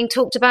 if I'm being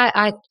talked about,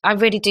 I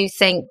really do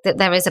think that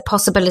there is a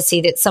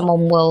possibility that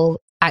someone will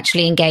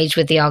actually engage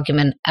with the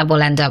argument and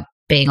will end up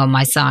being on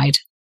my side.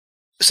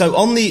 So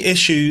on the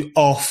issue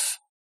of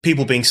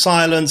people being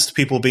silenced,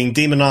 people being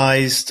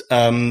demonized,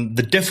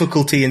 the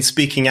difficulty in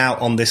speaking out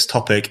on this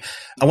topic,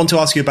 I want to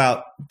ask you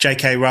about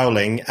J.K.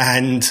 Rowling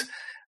and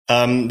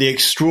the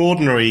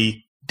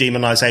extraordinary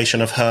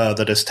demonization of her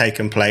that has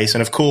taken place.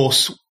 And of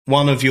course,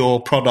 one of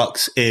your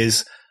products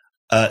is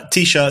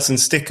T-shirts and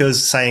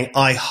stickers saying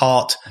 "I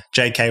heart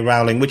J.K.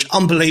 Rowling," which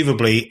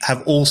unbelievably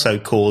have also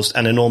caused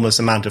an enormous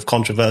amount of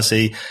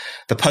controversy.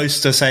 The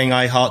poster saying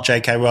 "I heart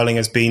J.K. Rowling"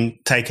 has been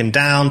taken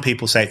down.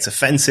 People say it's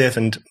offensive,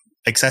 and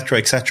etc.,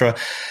 etc.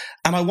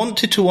 And I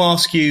wanted to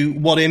ask you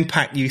what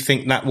impact you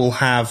think that will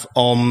have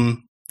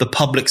on the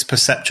public's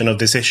perception of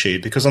this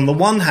issue. Because on the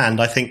one hand,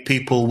 I think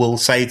people will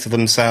say to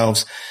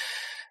themselves,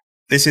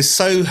 this is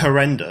so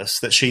horrendous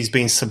that she's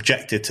been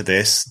subjected to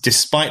this,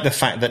 despite the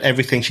fact that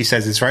everything she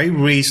says is very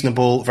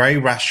reasonable, very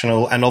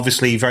rational, and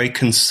obviously very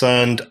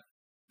concerned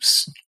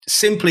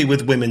simply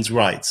with women's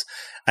rights.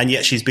 And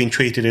yet she's been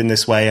treated in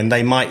this way. And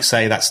they might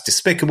say that's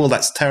despicable,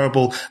 that's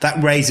terrible,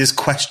 that raises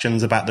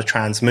questions about the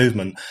trans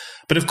movement.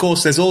 But of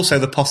course, there's also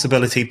the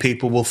possibility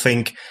people will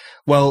think,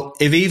 well,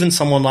 if even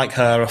someone like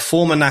her, a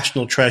former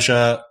national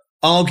treasure,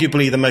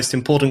 arguably the most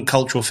important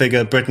cultural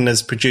figure Britain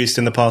has produced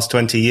in the past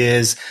 20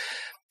 years,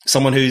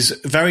 someone who's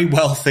very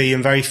wealthy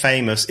and very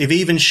famous, if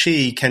even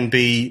she can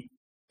be,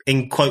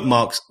 in quote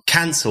marks,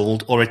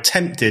 cancelled or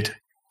attempted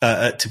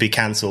to be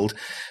cancelled,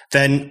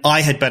 then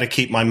I had better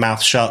keep my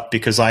mouth shut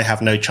because I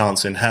have no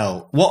chance in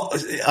hell.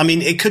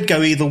 It could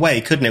go either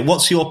way, couldn't it?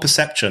 What's your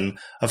perception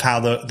of how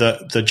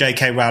the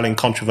J.K. Rowling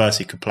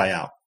controversy could play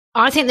out?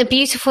 I think the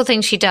beautiful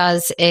thing she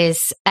does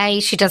is,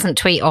 A, she doesn't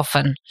tweet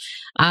often.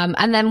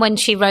 And then when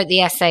she wrote the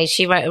essay,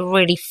 she wrote a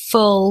really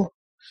full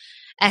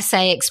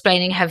essay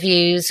explaining her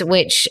views,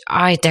 which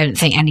I don't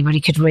think anybody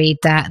could read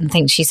that and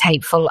think she's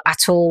hateful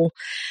at all.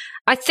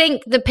 I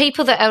think the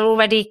people that are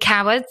already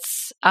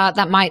cowards,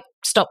 that might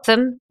stop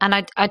them.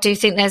 And I do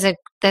think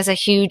there's a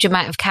huge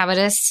amount of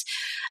cowardice,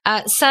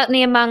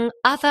 certainly among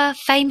other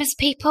famous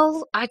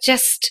people.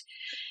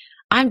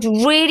 I'm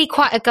really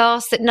quite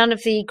aghast that none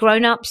of the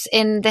grown-ups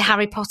in the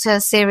Harry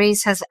Potter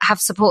series have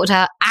supported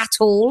her at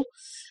all.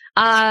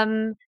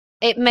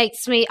 It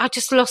makes me, I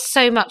just lost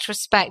so much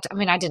respect. I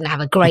mean, I didn't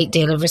have a great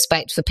deal of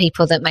respect for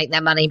people that make their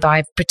money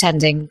by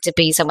pretending to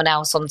be someone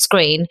else on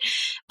screen,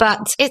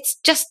 but it's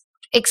just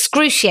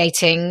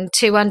excruciating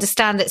to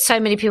understand that so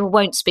many people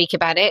won't speak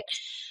about it.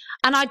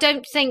 And I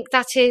don't think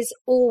that is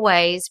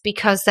always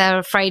because they're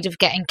afraid of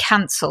getting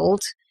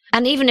cancelled.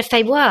 And even if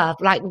they were,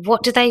 like,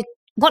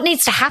 what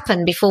needs to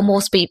happen before more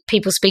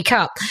people speak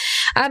up?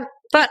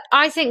 But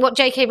I think what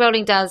J.K.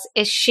 Rowling does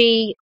is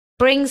she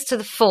brings to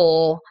the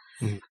fore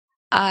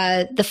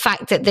the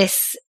fact that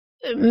this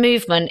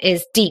movement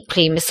is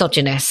deeply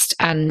misogynist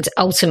and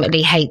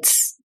ultimately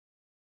hates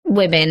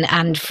women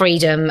and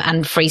freedom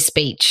and free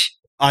speech.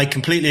 I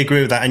completely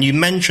agree with that. And you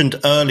mentioned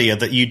earlier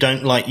that you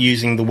don't like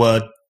using the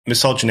word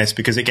misogynist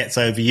because it gets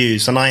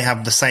overused. And I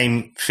have the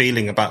same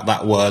feeling about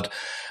that word.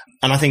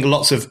 and I think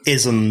lots of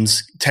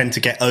isms tend to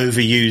get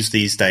overused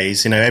these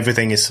days.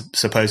 Everything is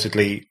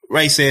supposedly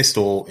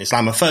racist or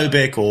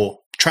Islamophobic or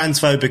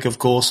transphobic, of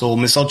course, or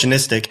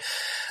misogynistic.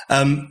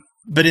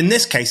 But in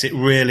this case, it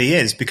really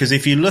is, because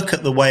if you look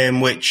at the way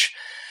in which,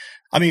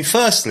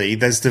 firstly,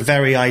 there's the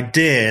very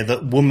idea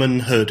that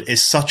womanhood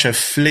is such a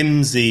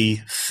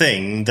flimsy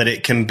thing that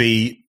it can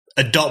be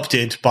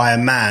adopted by a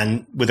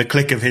man with a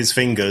click of his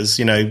fingers,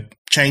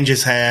 change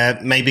his hair,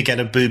 maybe get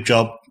a boob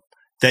job.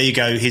 There you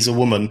go, he's a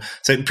woman.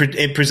 So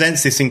it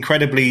presents this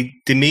incredibly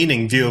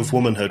demeaning view of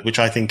womanhood, which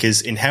I think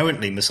is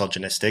inherently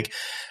misogynistic.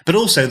 But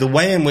also the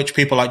way in which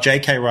people like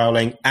J.K.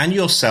 Rowling and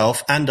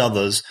yourself and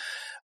others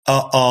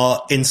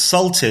are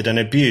insulted and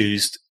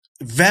abused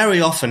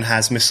very often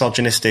has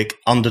misogynistic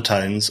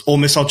undertones or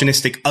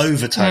misogynistic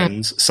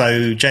overtones.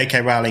 So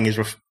J.K. Rowling is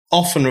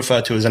often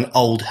referred to as an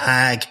old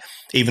hag,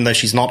 even though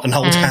she's not an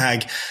old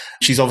hag.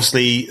 She's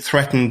obviously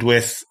threatened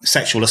with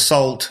sexual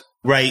assault,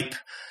 rape,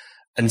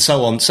 and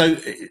so on. So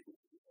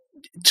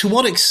to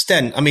what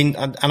extent, and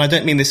I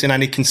don't mean this in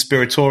any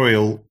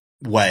conspiratorial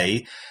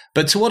way,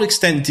 but to what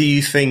extent do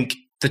you think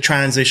the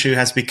trans issue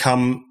has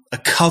become a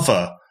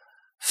cover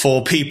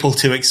for people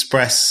to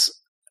express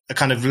a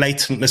kind of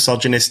latent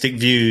misogynistic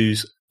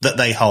views that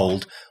they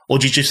hold? Or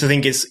do you just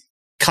think it's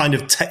kind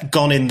of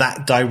gone in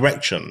that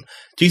direction?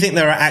 Do you think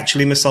there are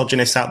actually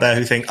misogynists out there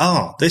who think,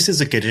 this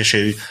is a good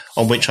issue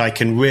on which I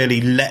can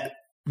really let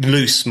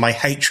loose my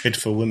hatred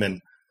for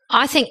women?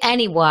 I think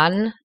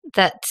anyone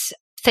that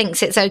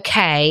thinks it's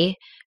okay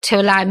to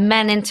allow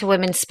men into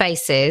women's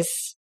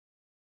spaces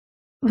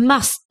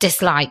must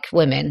dislike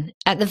women.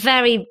 At the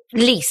very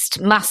least,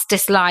 must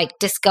dislike,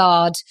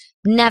 discard,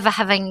 never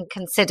having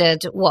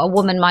considered what a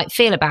woman might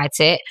feel about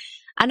it.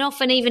 And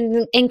often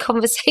even in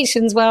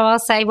conversations where I'll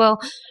say, well,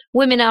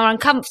 women are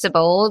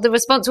uncomfortable, the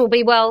response will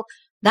be, well,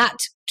 that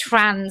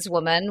trans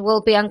woman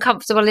will be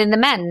uncomfortable in the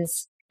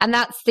men's. And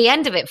that's the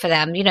end of it for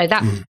them.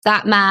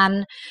 That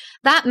man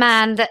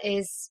that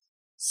is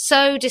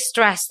so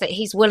distressed that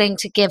he's willing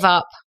to give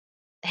up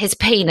his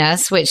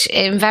penis, which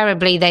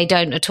invariably they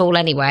don't at all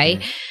anyway.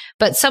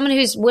 But someone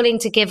who's willing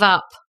to give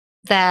up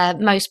their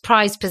most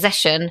prized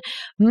possession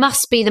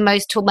must be the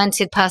most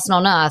tormented person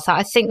on earth.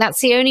 I think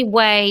that's the only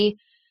way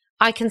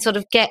I can sort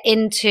of get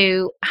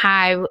into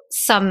how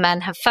some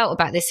men have felt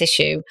about this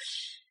issue.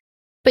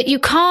 But you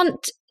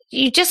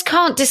just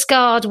can't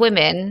discard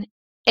women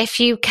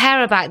if you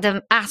care about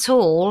them at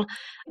all.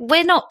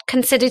 We're not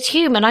considered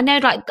human. I know,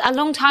 like a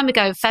long time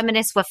ago,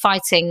 feminists were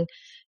fighting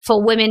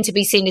for women to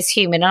be seen as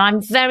human. And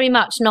I'm very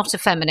much not a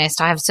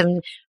feminist. I have some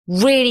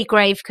really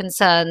grave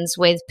concerns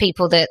with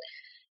people that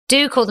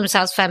do call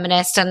themselves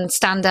feminist and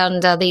stand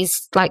under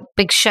these like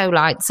big show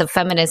lights of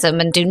feminism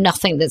and do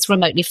nothing that's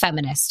remotely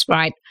feminist,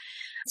 right?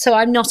 So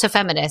I'm not a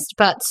feminist,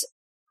 but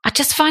I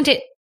just find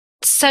it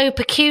so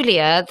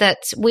peculiar that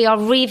we are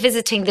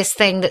revisiting this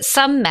thing that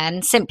some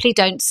men simply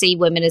don't see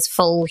women as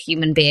full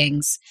human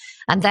beings,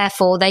 and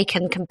therefore they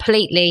can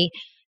completely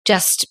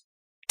just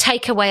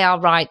take away our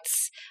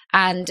rights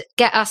and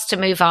get us to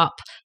move up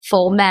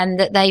for men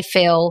that they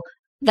feel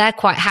they're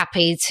quite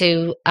happy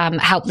to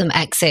help them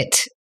exit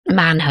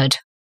manhood.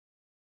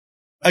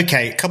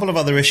 Okay, a couple of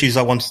other issues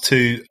I wanted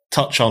to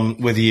touch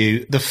on with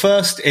you. The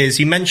first is,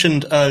 you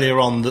mentioned earlier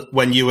on that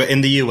when you were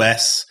in the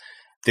US,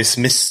 this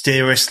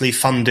mysteriously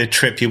funded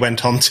trip you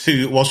went on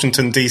to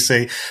Washington,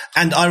 DC.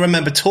 And I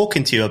remember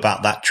talking to you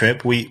about that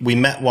trip. We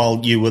met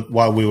while we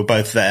were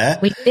both there.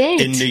 We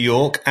did. In New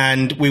York,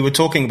 and we were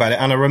talking about it.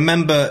 And I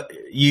remember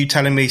you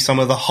telling me some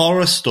of the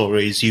horror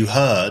stories you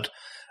heard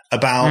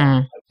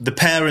about the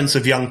parents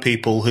of young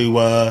people who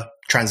were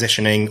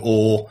transitioning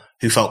or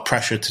who felt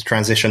pressure to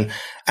transition,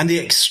 and the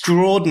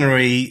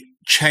extraordinary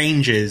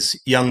changes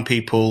young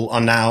people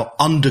are now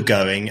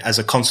undergoing as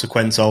a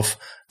consequence of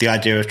the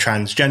idea of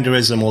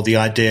transgenderism, or the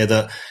idea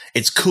that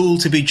it's cool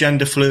to be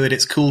gender fluid,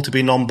 it's cool to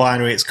be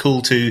non-binary, it's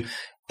cool to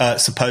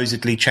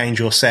supposedly change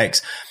your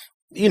sex.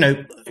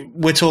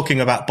 We're talking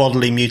about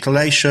bodily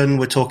mutilation,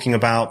 we're talking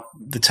about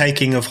the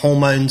taking of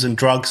hormones and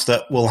drugs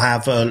that will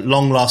have a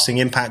long-lasting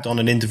impact on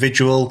an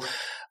individual.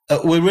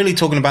 We're really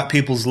talking about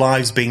people's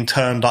lives being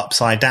turned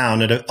upside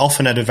down,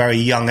 often at a very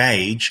young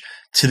age,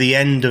 to the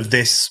end of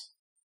this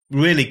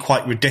really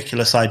quite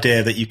ridiculous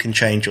idea that you can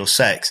change your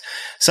sex.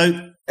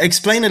 So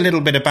explain a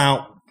little bit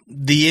about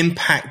the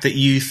impact that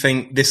you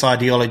think this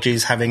ideology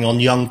is having on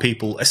young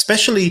people,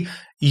 especially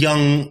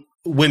young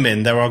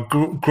women. There are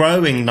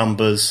growing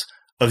numbers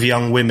of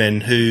young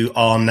women who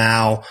are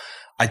now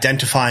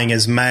identifying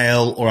as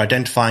male or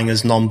identifying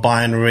as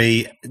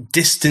non-binary,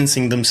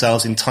 distancing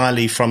themselves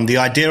entirely from the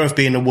idea of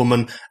being a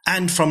woman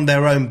and from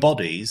their own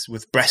bodies,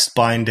 with breast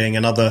binding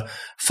and other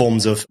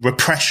forms of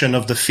repression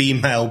of the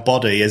female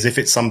body as if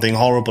it's something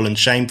horrible and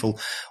shameful.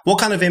 What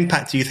kind of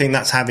impact do you think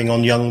that's having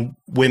on young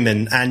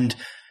women? And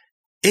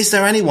is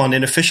there anyone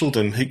in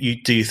officialdom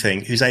do you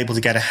think who's able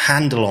to get a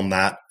handle on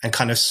that and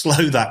kind of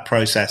slow that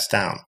process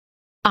down?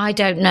 I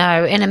don't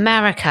know. In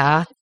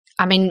America,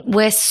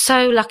 we're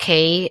so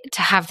lucky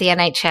to have the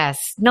NHS,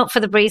 not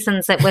for the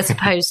reasons that we're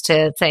supposed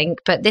to think,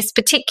 but this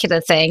particular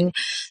thing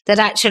that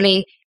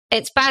actually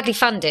it's badly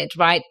funded,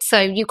 right?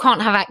 So you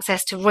can't have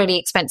access to really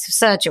expensive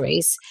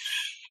surgeries.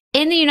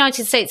 In the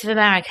United States of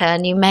America,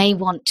 and you may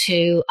want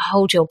to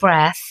hold your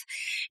breath,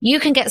 you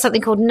can get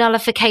something called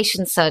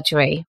nullification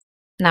surgery.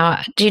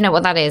 Now, do you know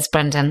what that is,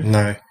 Brendan?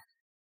 No.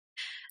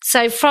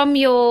 So from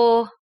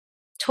your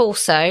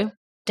torso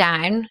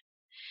down,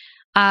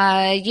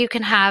 you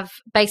can have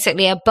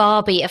basically a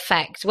Barbie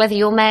effect, whether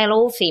you're male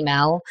or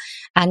female,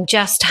 and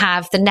just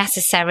have the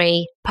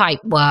necessary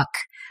pipe work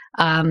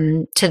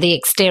to the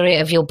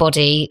exterior of your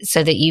body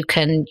so that you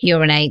can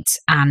urinate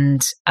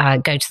and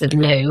go to the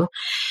loo.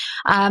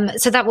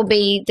 So that will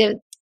be the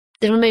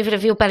removal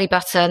of your belly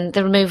button,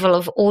 the removal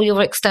of all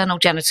your external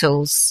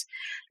genitals.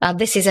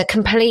 This is a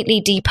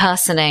completely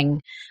depersoning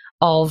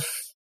of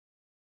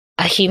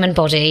a human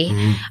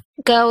body.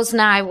 Girls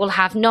now will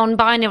have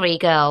non-binary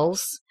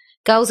girls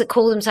that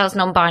call themselves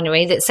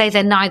non-binary, that say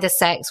they're neither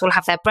sex, will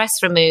have their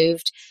breasts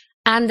removed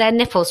and their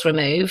nipples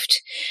removed.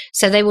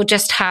 So they will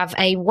just have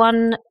a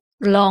one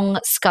long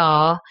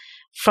scar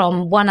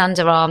from one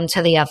underarm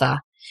to the other.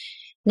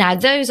 Now,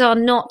 those are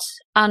not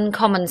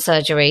uncommon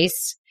surgeries.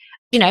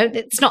 You know,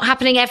 it's not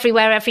happening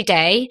everywhere every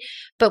day,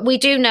 but we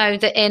do know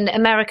that in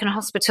American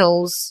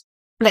hospitals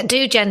that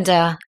do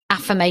gender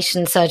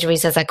affirmation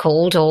surgeries, as they're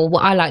called, or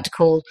what I like to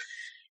call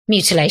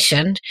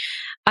mutilation,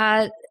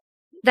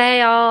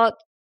 they are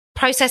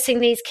processing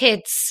these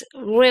kids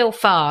real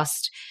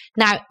fast.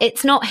 Now,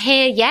 it's not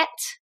here yet,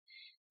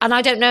 and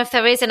I don't know if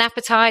there is an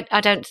appetite. I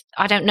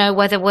don't know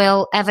whether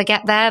we'll ever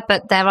get there,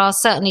 but there are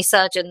certainly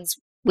surgeons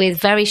with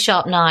very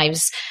sharp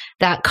knives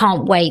that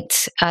can't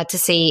wait to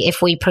see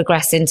if we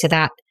progress into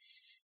that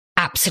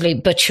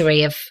absolute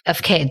butchery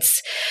of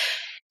kids.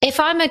 If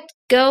I'm a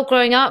girl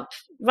growing up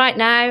right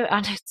now,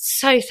 I'm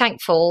so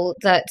thankful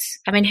that,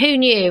 I mean, who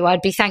knew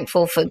I'd be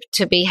thankful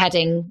to be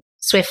heading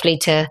swiftly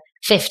to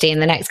 50 in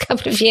the next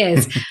couple of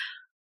years.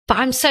 But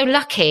I'm so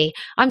lucky.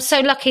 I'm so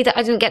lucky that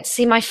I didn't get to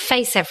see my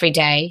face every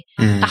day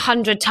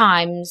 100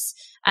 times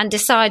and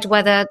decide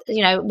whether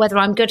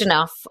I'm good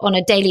enough on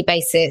a daily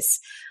basis.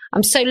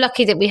 I'm so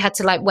lucky that we had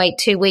to wait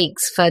 2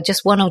 weeks for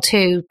just one or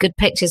two good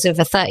pictures of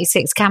a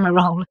 36 camera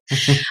roll.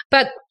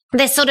 But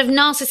this sort of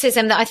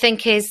narcissism that I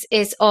think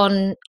is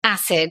on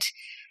acid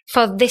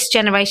for this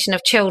generation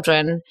of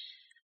children.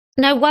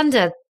 No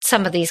wonder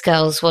some of these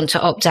girls want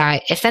to opt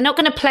out. If they're not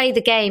going to play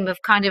the game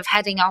of kind of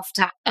heading off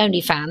to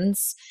OnlyFans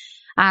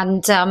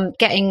and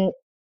getting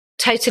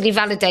totally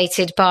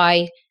validated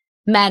by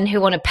men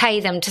who want to pay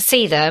them to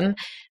see them,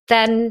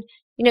 then,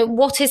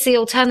 what is the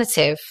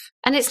alternative?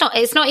 And it's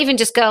not even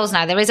just girls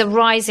now. There is a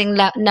rising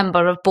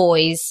number of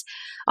boys.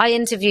 I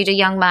interviewed a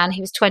young man,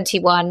 he was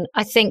 21,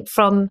 I think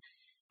from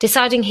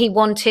deciding he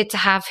wanted to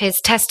have his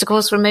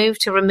testicles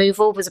removed to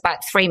removal was about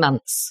 3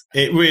 months.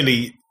 It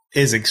really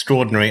is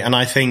extraordinary. And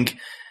I think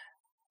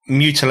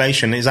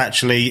mutilation is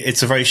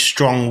it's a very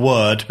strong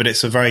word, but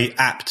it's a very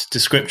apt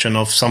description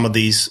of some of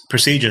these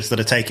procedures that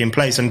are taking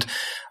place. And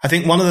I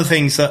think one of the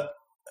things that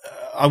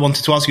I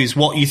wanted to ask you is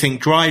what you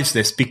think drives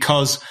this,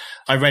 because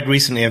I read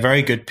recently a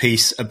very good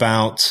piece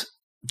about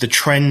the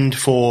trend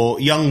for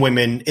young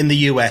women in the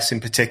US in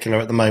particular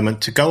at the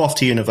moment to go off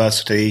to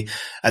university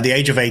at the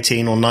age of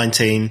 18 or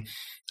 19,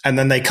 and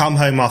then they come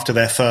home after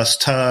their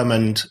first term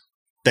and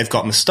they've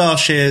got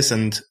moustaches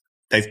and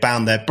they've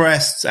bound their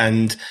breasts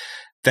and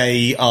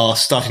they are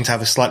starting to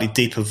have a slightly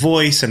deeper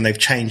voice and they've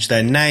changed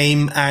their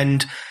name.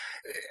 And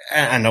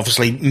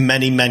obviously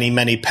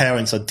many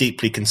parents are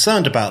deeply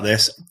concerned about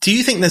this. Do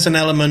you think there's an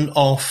element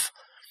of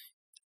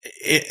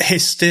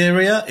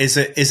hysteria? Is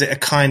it a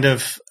kind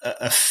of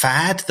a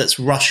fad that's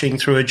rushing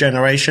through a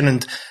generation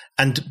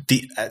and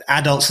the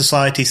adult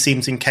society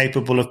seems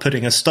incapable of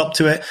putting a stop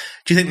to it?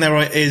 Do you think there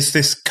is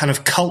this kind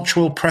of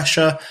cultural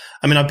pressure?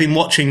 I mean, I've been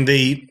watching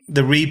the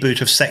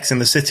reboot of Sex and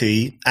the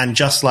City and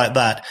Just Like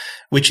That,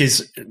 which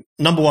is,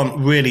 number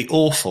one, really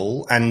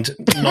awful and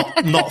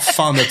not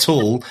fun at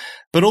all.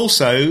 But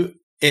also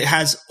it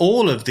has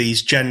all of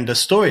these gender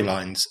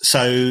storylines.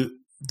 So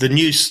the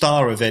new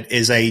star of it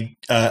is a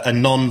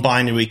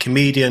non-binary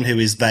comedian who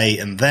is they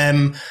and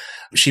them.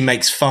 She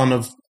makes fun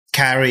of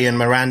Carrie and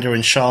Miranda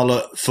and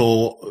Charlotte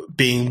for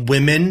being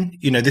women.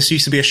 This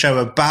used to be a show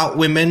about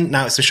women.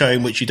 Now it's a show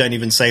in which you don't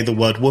even say the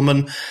word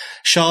woman.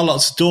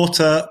 Charlotte's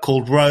daughter,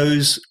 called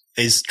Rose,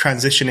 is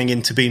transitioning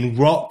into being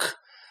Rock,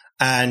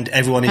 and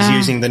everyone is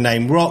using the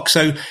name Rock.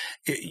 So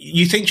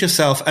you think to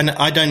yourself, and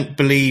I don't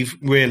believe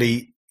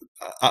really,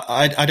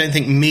 I don't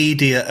think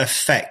media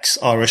effects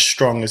are as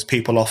strong as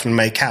people often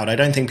make out. I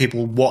don't think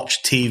people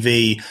watch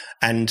TV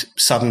and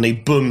suddenly,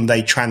 boom,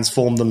 they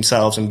transform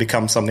themselves and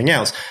become something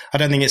else. I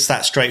don't think it's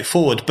that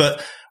straightforward.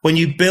 But when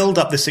you build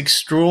up this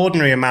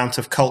extraordinary amount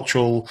of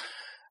cultural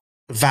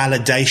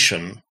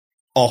validation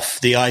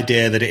off the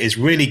idea that it is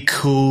really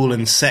cool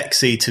and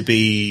sexy to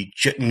be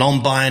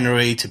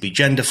non-binary, to be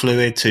gender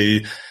fluid,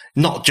 to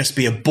not just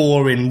be a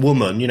boring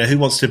woman. Who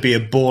wants to be a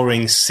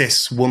boring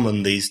cis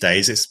woman these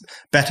days? It's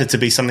better to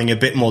be something a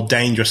bit more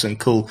dangerous and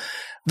cool.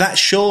 That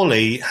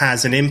surely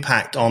has an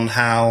impact on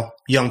how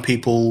young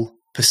people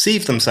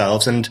perceive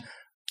themselves and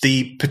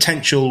the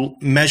potential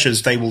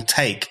measures they will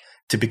take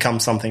to become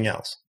something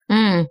else?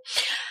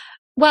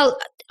 Well,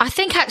 I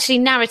think actually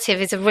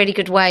narrative is a really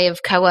good way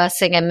of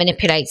coercing and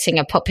manipulating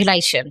a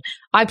population.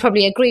 I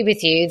probably agree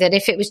with you that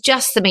if it was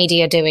just the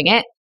media doing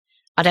it,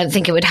 I don't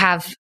think it would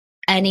have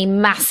any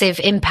massive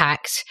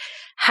impact.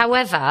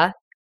 However,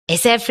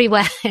 it's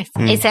everywhere.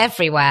 It's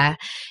everywhere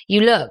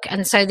you look.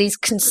 And so these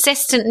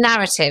consistent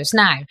narratives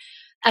now,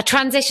 a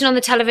transition on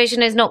the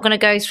television is not going to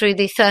go through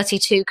the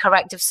 32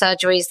 corrective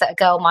surgeries that a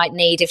girl might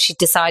need if she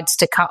decides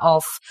to cut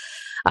off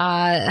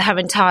her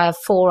entire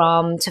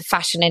forearm to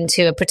fashion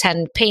into a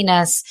pretend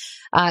penis,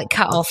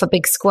 cut off a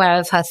big square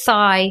of her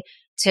thigh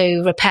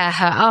to repair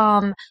her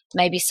arm,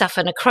 maybe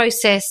suffer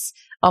necrosis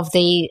of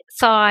the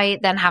thigh,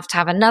 then have to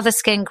have another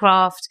skin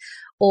graft,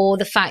 or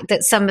the fact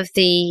that some of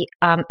the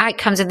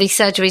outcomes of these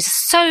surgeries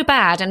are so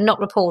bad and not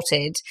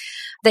reported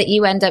that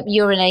you end up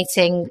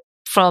urinating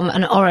from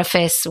an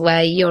orifice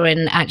where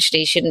urine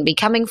actually shouldn't be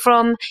coming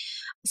from.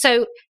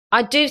 So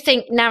I do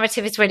think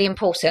narrative is really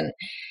important.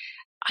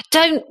 I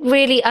don't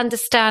really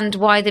understand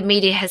why the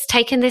media has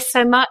taken this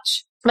so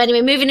much. But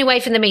anyway, moving away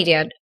from the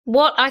media,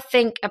 what I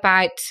think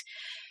about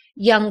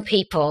young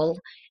people,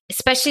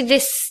 especially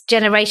this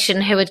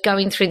generation who are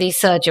going through these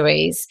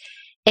surgeries,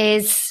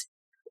 is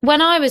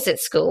when I was at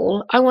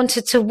school, I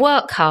wanted to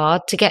work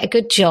hard to get a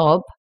good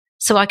job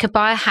so I could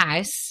buy a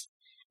house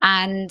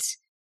and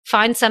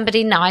find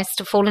somebody nice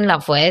to fall in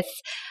love with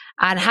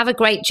and have a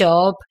great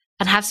job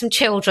and have some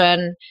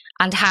children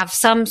and have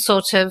some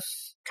sort of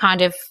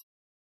kind of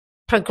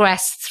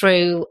progress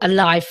through a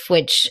life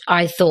which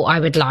I thought I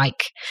would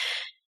like.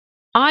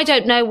 I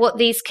don't know what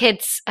these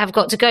kids have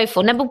got to go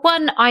for. Number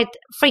one, I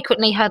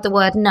frequently heard the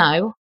word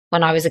no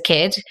when I was a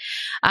kid.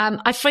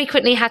 I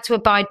frequently had to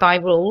abide by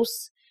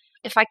rules.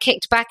 If I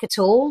kicked back at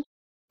all,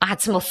 I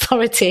had some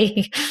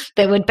authority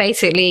that would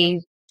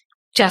basically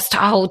just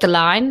hold the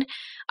line.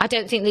 I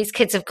don't think these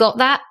kids have got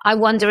that. I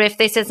wonder if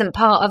this isn't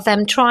part of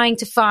them trying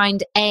to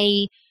find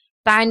a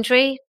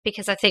boundary,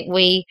 because I think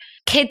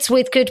kids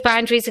with good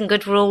boundaries and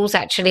good rules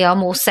actually are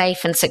more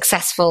safe and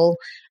successful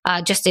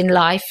just in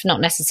life,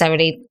 not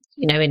necessarily,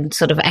 in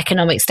sort of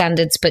economic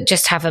standards, but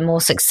just have a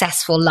more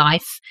successful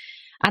life.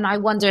 And I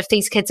wonder if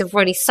these kids have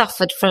really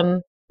suffered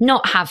from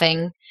not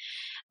having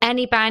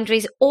any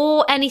boundaries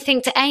or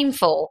anything to aim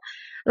for.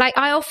 Like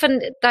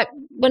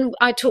when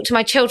I talk to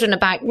my children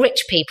about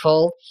rich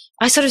people,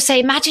 I sort of say,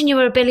 imagine you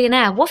were a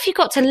billionaire. What have you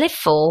got to live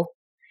for?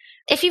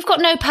 If you've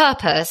got no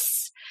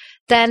purpose,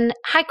 then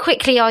how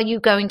quickly are you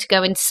going to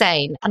go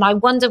insane? And I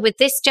wonder, with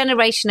this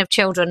generation of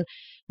children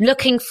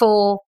looking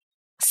for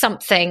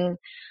something,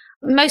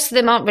 most of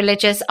them aren't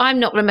religious. I'm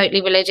not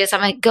remotely religious.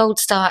 I'm a gold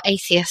star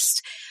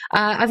atheist.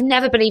 I've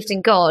never believed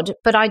in God,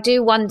 but I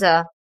do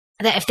wonder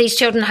that if these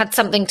children had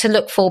something to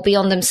look for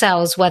beyond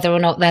themselves, whether or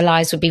not their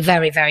lives would be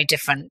very, very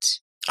different.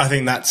 I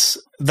think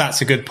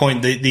that's a good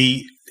point.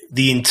 The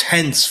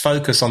intense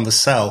focus on the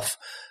self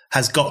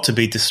has got to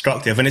be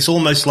destructive. And it's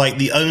almost like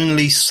the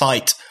only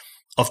site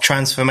of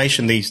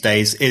transformation these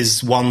days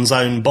is one's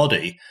own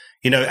body.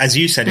 As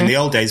you said, in the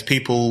old days,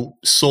 people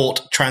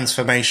sought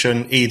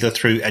transformation either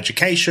through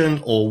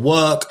education or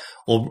work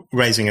or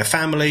raising a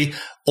family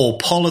or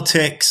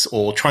politics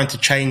or trying to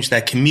change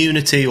their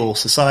community or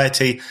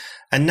society.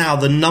 And now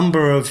the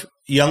number of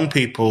young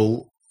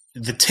people,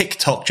 the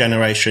TikTok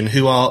generation,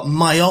 who are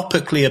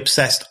myopically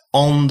obsessed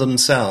on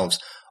themselves,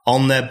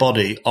 on their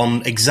body,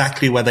 on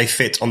exactly where they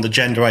fit on the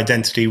gender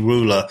identity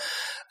ruler,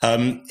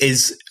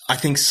 is, I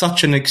think,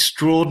 such an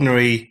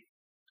extraordinary,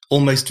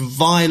 almost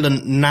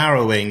violent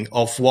narrowing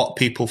of what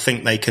people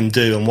think they can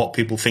do and what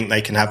people think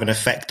they can have an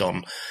effect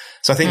on.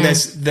 So I think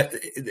there's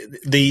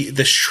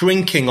the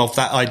shrinking of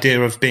that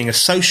idea of being a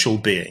social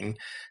being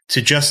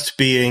to just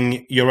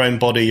being your own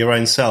body, your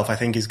own self, I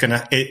think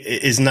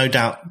is no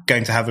doubt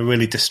going to have a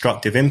really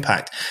destructive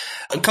impact.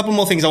 A couple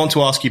more things I want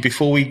to ask you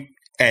before we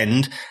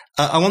end.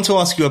 I want to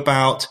ask you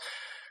about,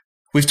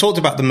 we've talked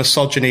about the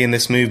misogyny in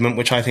this movement,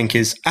 which I think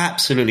is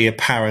absolutely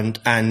apparent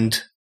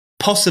and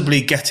I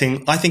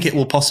think it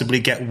will possibly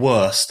get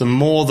worse the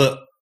more that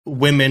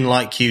women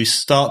like you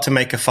start to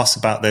make a fuss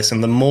about this,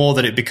 and the more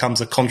that it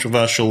becomes a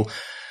controversial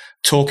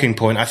talking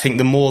point. I think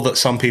the more that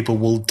some people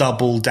will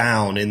double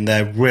down in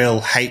their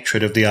real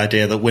hatred of the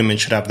idea that women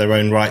should have their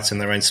own rights and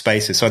their own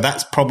spaces. So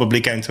that's probably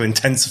going to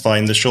intensify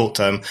in the short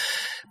term.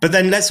 But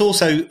then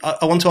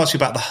I want to ask you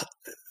about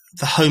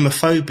the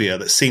homophobia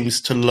that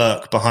seems to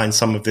lurk behind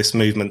some of this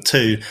movement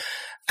too.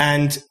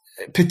 And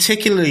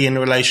particularly in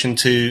relation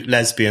to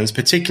lesbians,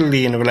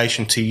 particularly in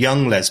relation to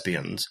young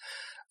lesbians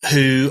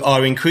who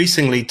are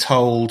increasingly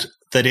told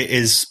that it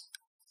is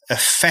a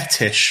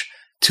fetish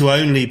to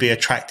only be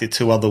attracted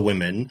to other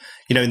women,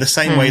 in the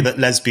same way that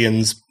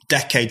lesbians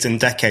decades and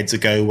decades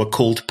ago were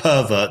called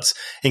perverts.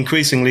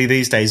 Increasingly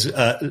these days,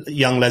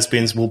 young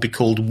lesbians will be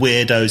called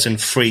weirdos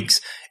and freaks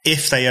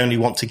if they only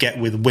want to get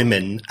with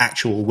women,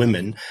 actual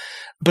women.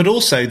 But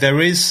also there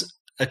is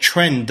a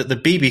trend that the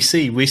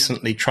BBC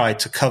recently tried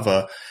to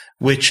cover,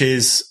 which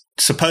is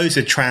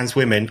supposed trans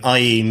women,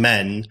 i.e.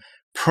 men,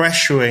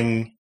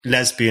 pressuring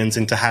lesbians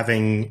into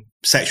having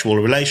sexual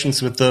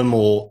relations with them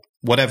or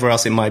whatever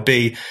else it might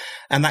be.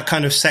 And that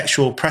kind of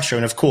sexual pressure.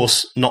 And of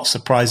course, not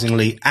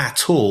surprisingly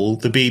at all,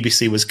 the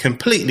BBC was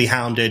completely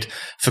hounded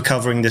for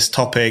covering this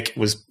topic,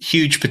 was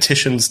huge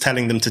petitions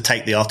telling them to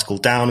take the article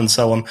down and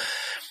so on.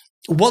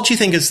 What do you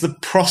think is the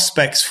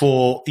prospects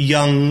for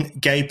young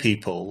gay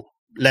people,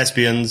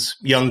 lesbians,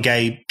 young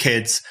gay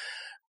kids,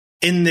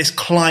 in this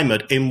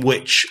climate in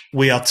which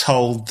we are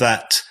told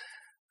that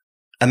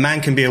a man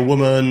can be a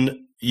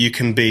woman, you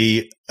can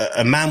be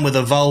a man with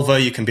a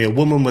vulva, you can be a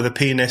woman with a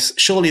penis?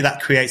 Surely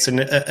that creates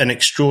an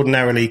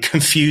extraordinarily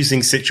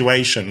confusing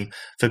situation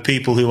for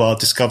people who are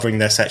discovering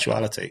their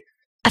sexuality.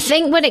 I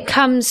think when it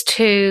comes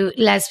to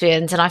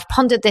lesbians, and I've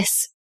pondered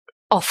this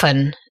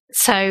often,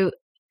 so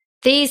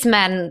these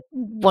men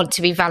want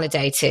to be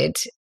validated.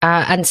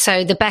 And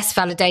so the best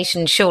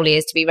validation surely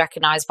is to be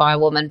recognised by a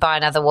woman, by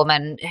another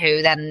woman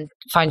who then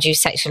finds you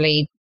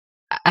sexually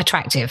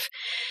attractive.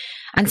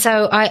 And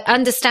so I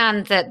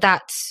understand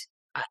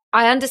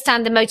I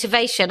understand the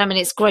motivation. I mean,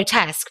 it's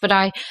grotesque, but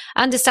I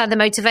understand the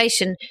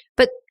motivation.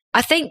 But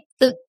I think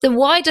the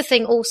wider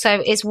thing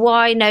also is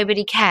why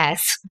nobody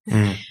cares.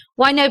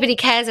 Why nobody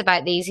cares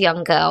about these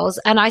young girls.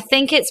 And I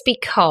think it's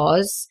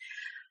because,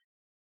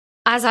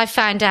 as I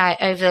found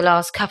out over the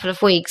last couple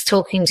of weeks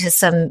talking to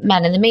some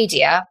men in the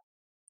media,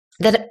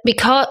 that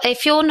because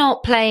if you're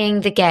not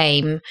playing the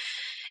game,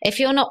 if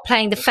you're not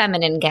playing the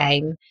feminine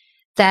game,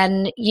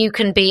 then you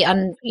can be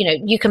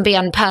you can be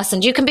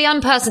unpersoned. You can be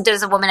unpersoned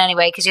as a woman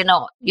anyway because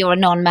you're a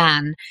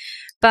non-man.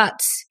 But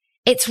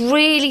it's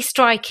really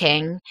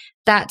striking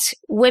that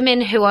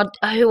women who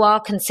are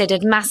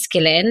considered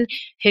masculine,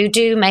 who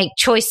do make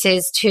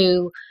choices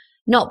to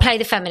not play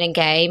the feminine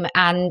game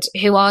and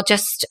who are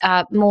just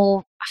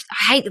more,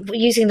 I hate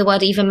using the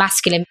word even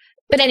masculine.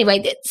 But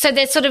anyway, so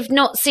they're sort of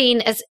not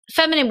seen as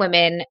feminine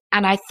women.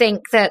 And I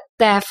think that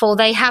therefore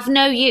they have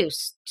no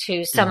use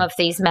to some of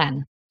these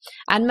men.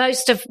 And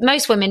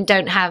most women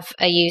don't have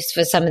a use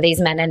for some of these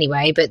men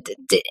anyway, but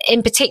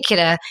in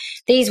particular,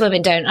 these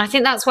women don't. I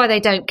think that's why they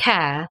don't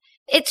care.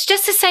 It's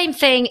just the same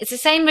thing. It's the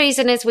same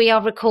reason as we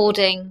are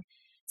recording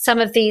some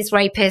of these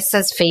rapists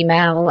as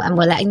female and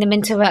we're letting them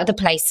into other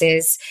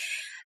places,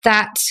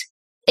 that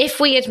if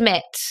we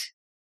admit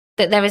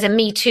that there is a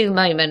Me Too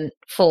moment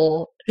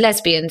for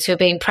lesbians who are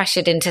being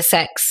pressured into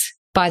sex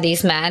by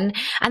these men,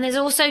 and there's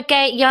also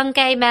young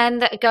gay men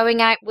that are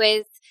going out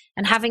with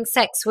and having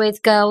sex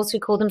with girls who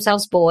call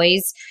themselves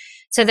boys.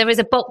 So there is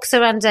a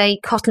boxer and a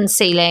cotton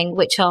ceiling,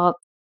 which are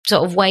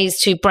sort of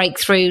ways to break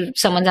through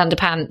someone's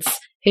underpants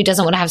who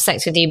doesn't want to have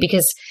sex with you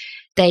because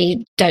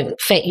they don't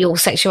fit your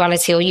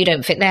sexuality, or you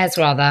don't fit theirs,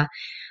 rather.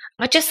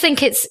 I just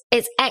think it's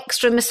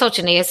extra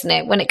misogyny, isn't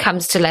it, when it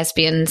comes to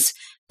lesbians,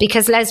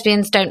 because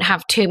lesbians don't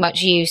have too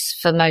much use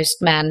for most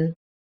men.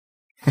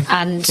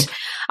 And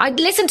I'd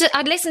listened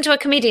to a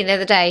comedian the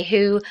other day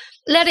who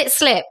let it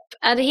slip,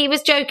 and he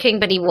was joking,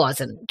 but he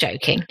wasn't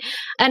joking.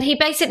 And he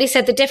basically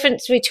said the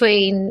difference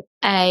between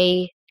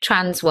a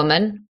trans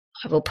woman,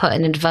 I will put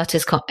in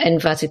inverted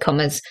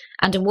commas,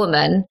 and a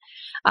woman,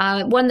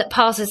 one that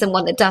passes and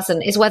one that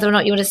doesn't, is whether or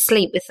not you want to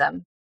sleep with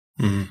them.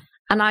 Mm.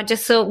 And I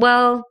just thought,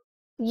 well,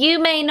 you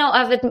may not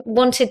have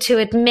wanted to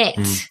admit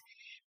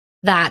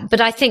that, but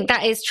I think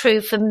that is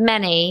true for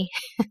many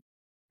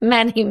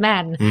many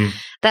men,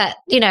 that,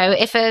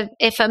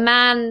 if a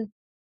man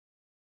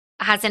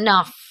has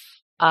enough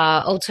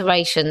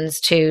alterations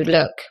to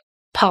look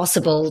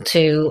passable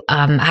to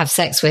have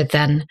sex with,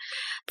 then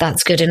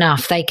that's good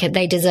enough.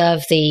 They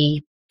deserve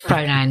the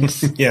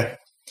pronouns. Yeah,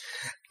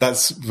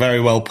 that's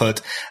very well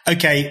put.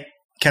 Okay,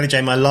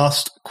 Kellie-Jay, my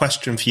last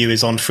question for you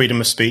is on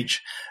freedom of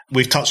speech.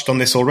 We've touched on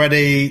this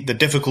already, the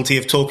difficulty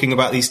of talking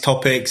about these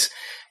topics.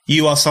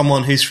 You are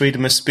someone whose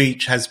freedom of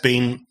speech has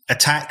been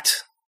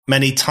attacked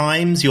many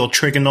times. Your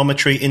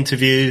trigonometry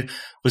interview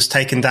was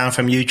taken down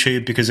from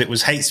YouTube because it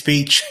was hate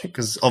speech,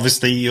 because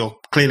obviously you're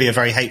clearly a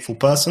very hateful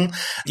person.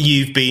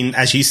 You've been,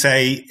 as you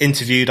say,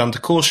 interviewed under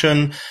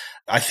caution.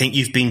 I think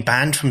you've been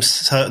banned from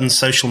certain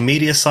social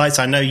media sites.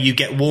 I know you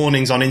get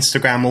warnings on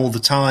Instagram all the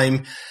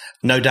time.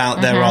 No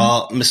doubt there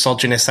are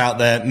misogynists out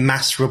there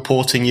mass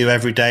reporting you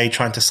every day,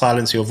 trying to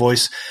silence your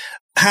voice.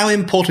 How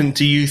important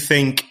do you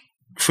think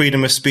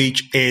freedom of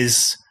speech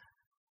is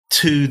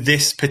to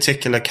this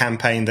particular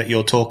campaign that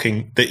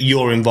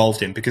you're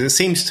involved in? Because it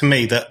seems to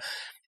me that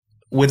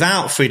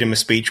without freedom of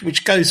speech,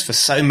 which goes for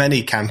so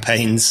many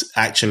campaigns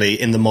actually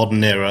in the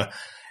modern era,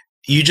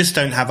 you just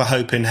don't have a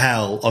hope in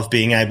hell of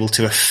being able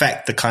to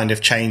affect the kind of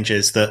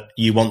changes that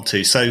you want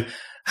to. So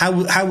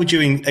how would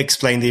you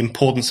explain the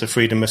importance of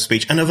freedom of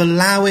speech and of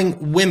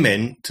allowing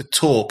women to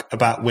talk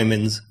about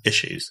women's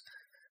issues?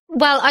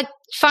 Well, I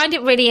find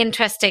it really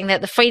interesting that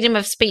the freedom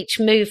of speech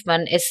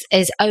movement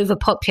is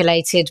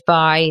overpopulated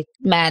by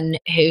men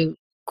who,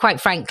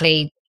 quite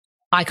frankly,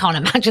 I can't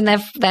imagine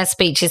their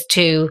speech is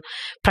too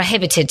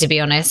prohibited, to be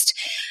honest.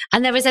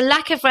 And there is a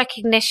lack of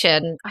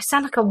recognition. I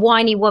sound like a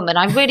whiny woman.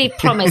 I really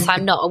promise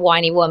I'm not a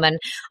whiny woman.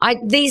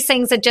 These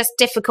things are just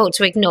difficult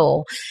to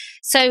ignore.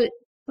 So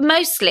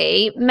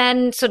mostly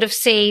men sort of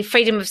see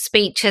freedom of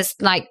speech as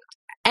like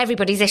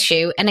everybody's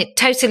issue, and it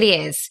totally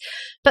is.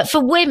 But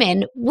for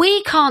women,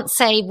 we can't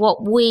say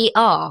what we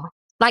are.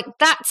 Like,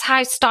 that's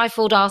how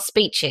stifled our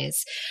speech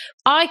is.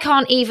 I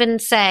can't even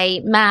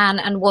say man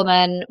and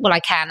woman. Well, I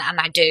can, and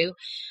I do.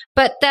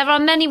 But there are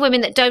many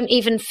women that don't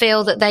even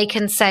feel that they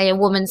can say a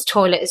woman's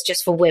toilet is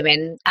just for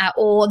women,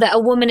 or that a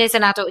woman is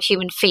an adult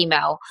human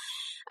female.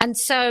 And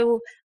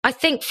so I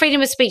think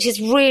freedom of speech is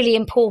really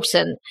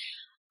important.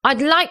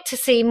 I'd like to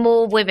see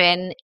more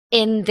women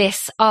in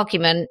this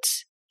argument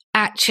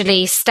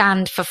actually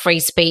stand for free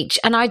speech.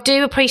 And I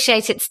do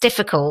appreciate it's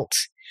difficult.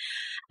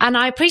 And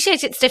I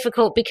appreciate it's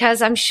difficult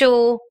because I'm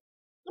sure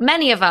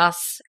many of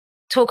us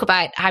talk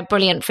about how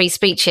brilliant free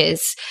speech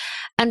is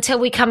until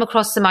we come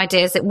across some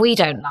ideas that we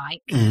don't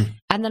like.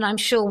 And then I'm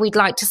sure we'd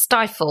like to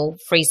stifle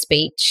free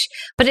speech.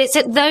 But it's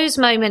at those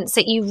moments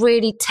that you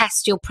really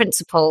test your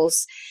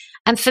principles.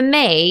 And for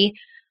me,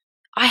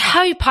 I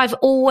hope I've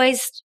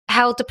always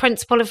held the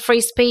principle of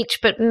free speech,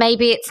 but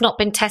maybe it's not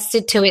been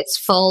tested to its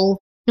full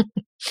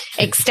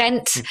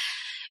extent.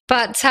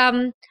 But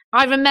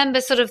I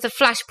remember sort of the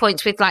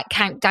flashpoints with like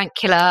Count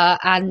Dankula,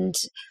 and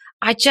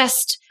I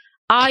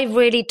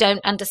really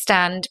don't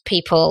understand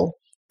people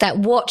that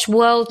watch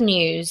world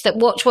news, that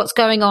watch what's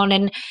going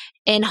on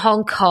in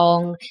Hong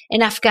Kong,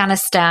 in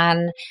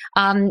Afghanistan,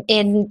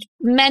 in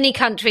many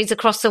countries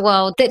across the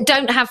world that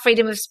don't have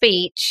freedom of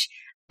speech,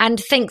 and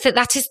think that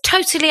that is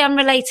totally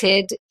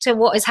unrelated to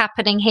what is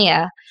happening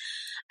here.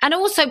 And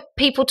also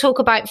people talk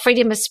about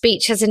freedom of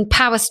speech as in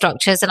power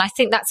structures, and I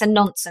think that's a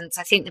nonsense.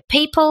 I think the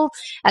people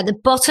at the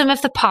bottom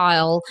of the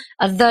pile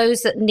are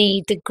those that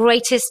need the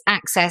greatest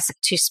access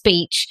to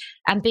speech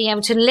and being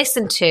able to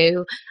listen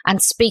to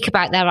and speak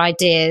about their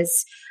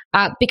ideas.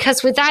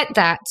 Because without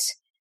that,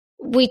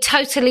 we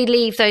totally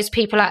leave those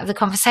people out of the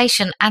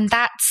conversation. And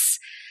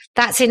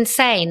that's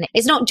insane.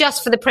 It's not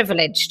just for the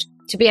privileged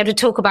to be able to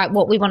talk about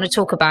what we want to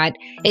talk about.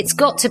 It's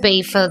got to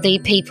be for the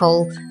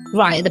people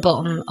right at the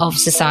bottom of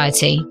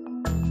society.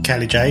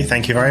 Kellie-Jay,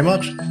 thank you very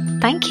much.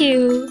 Thank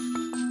you.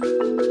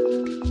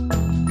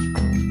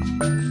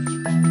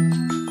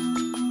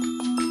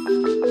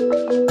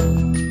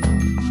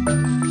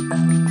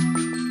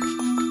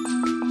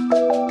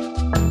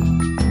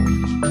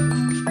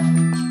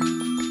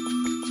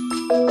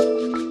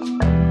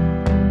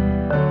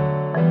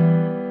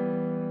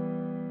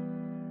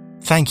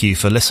 Thank you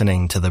for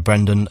listening to The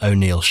Brendan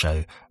O'Neill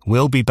Show.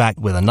 We'll be back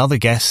with another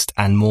guest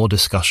and more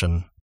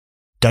discussion.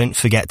 Don't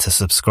forget to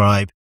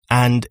subscribe,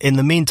 and in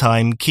the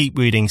meantime, keep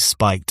reading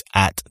Spiked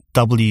at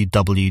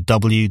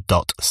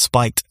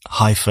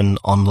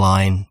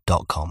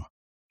www.spiked-online.com.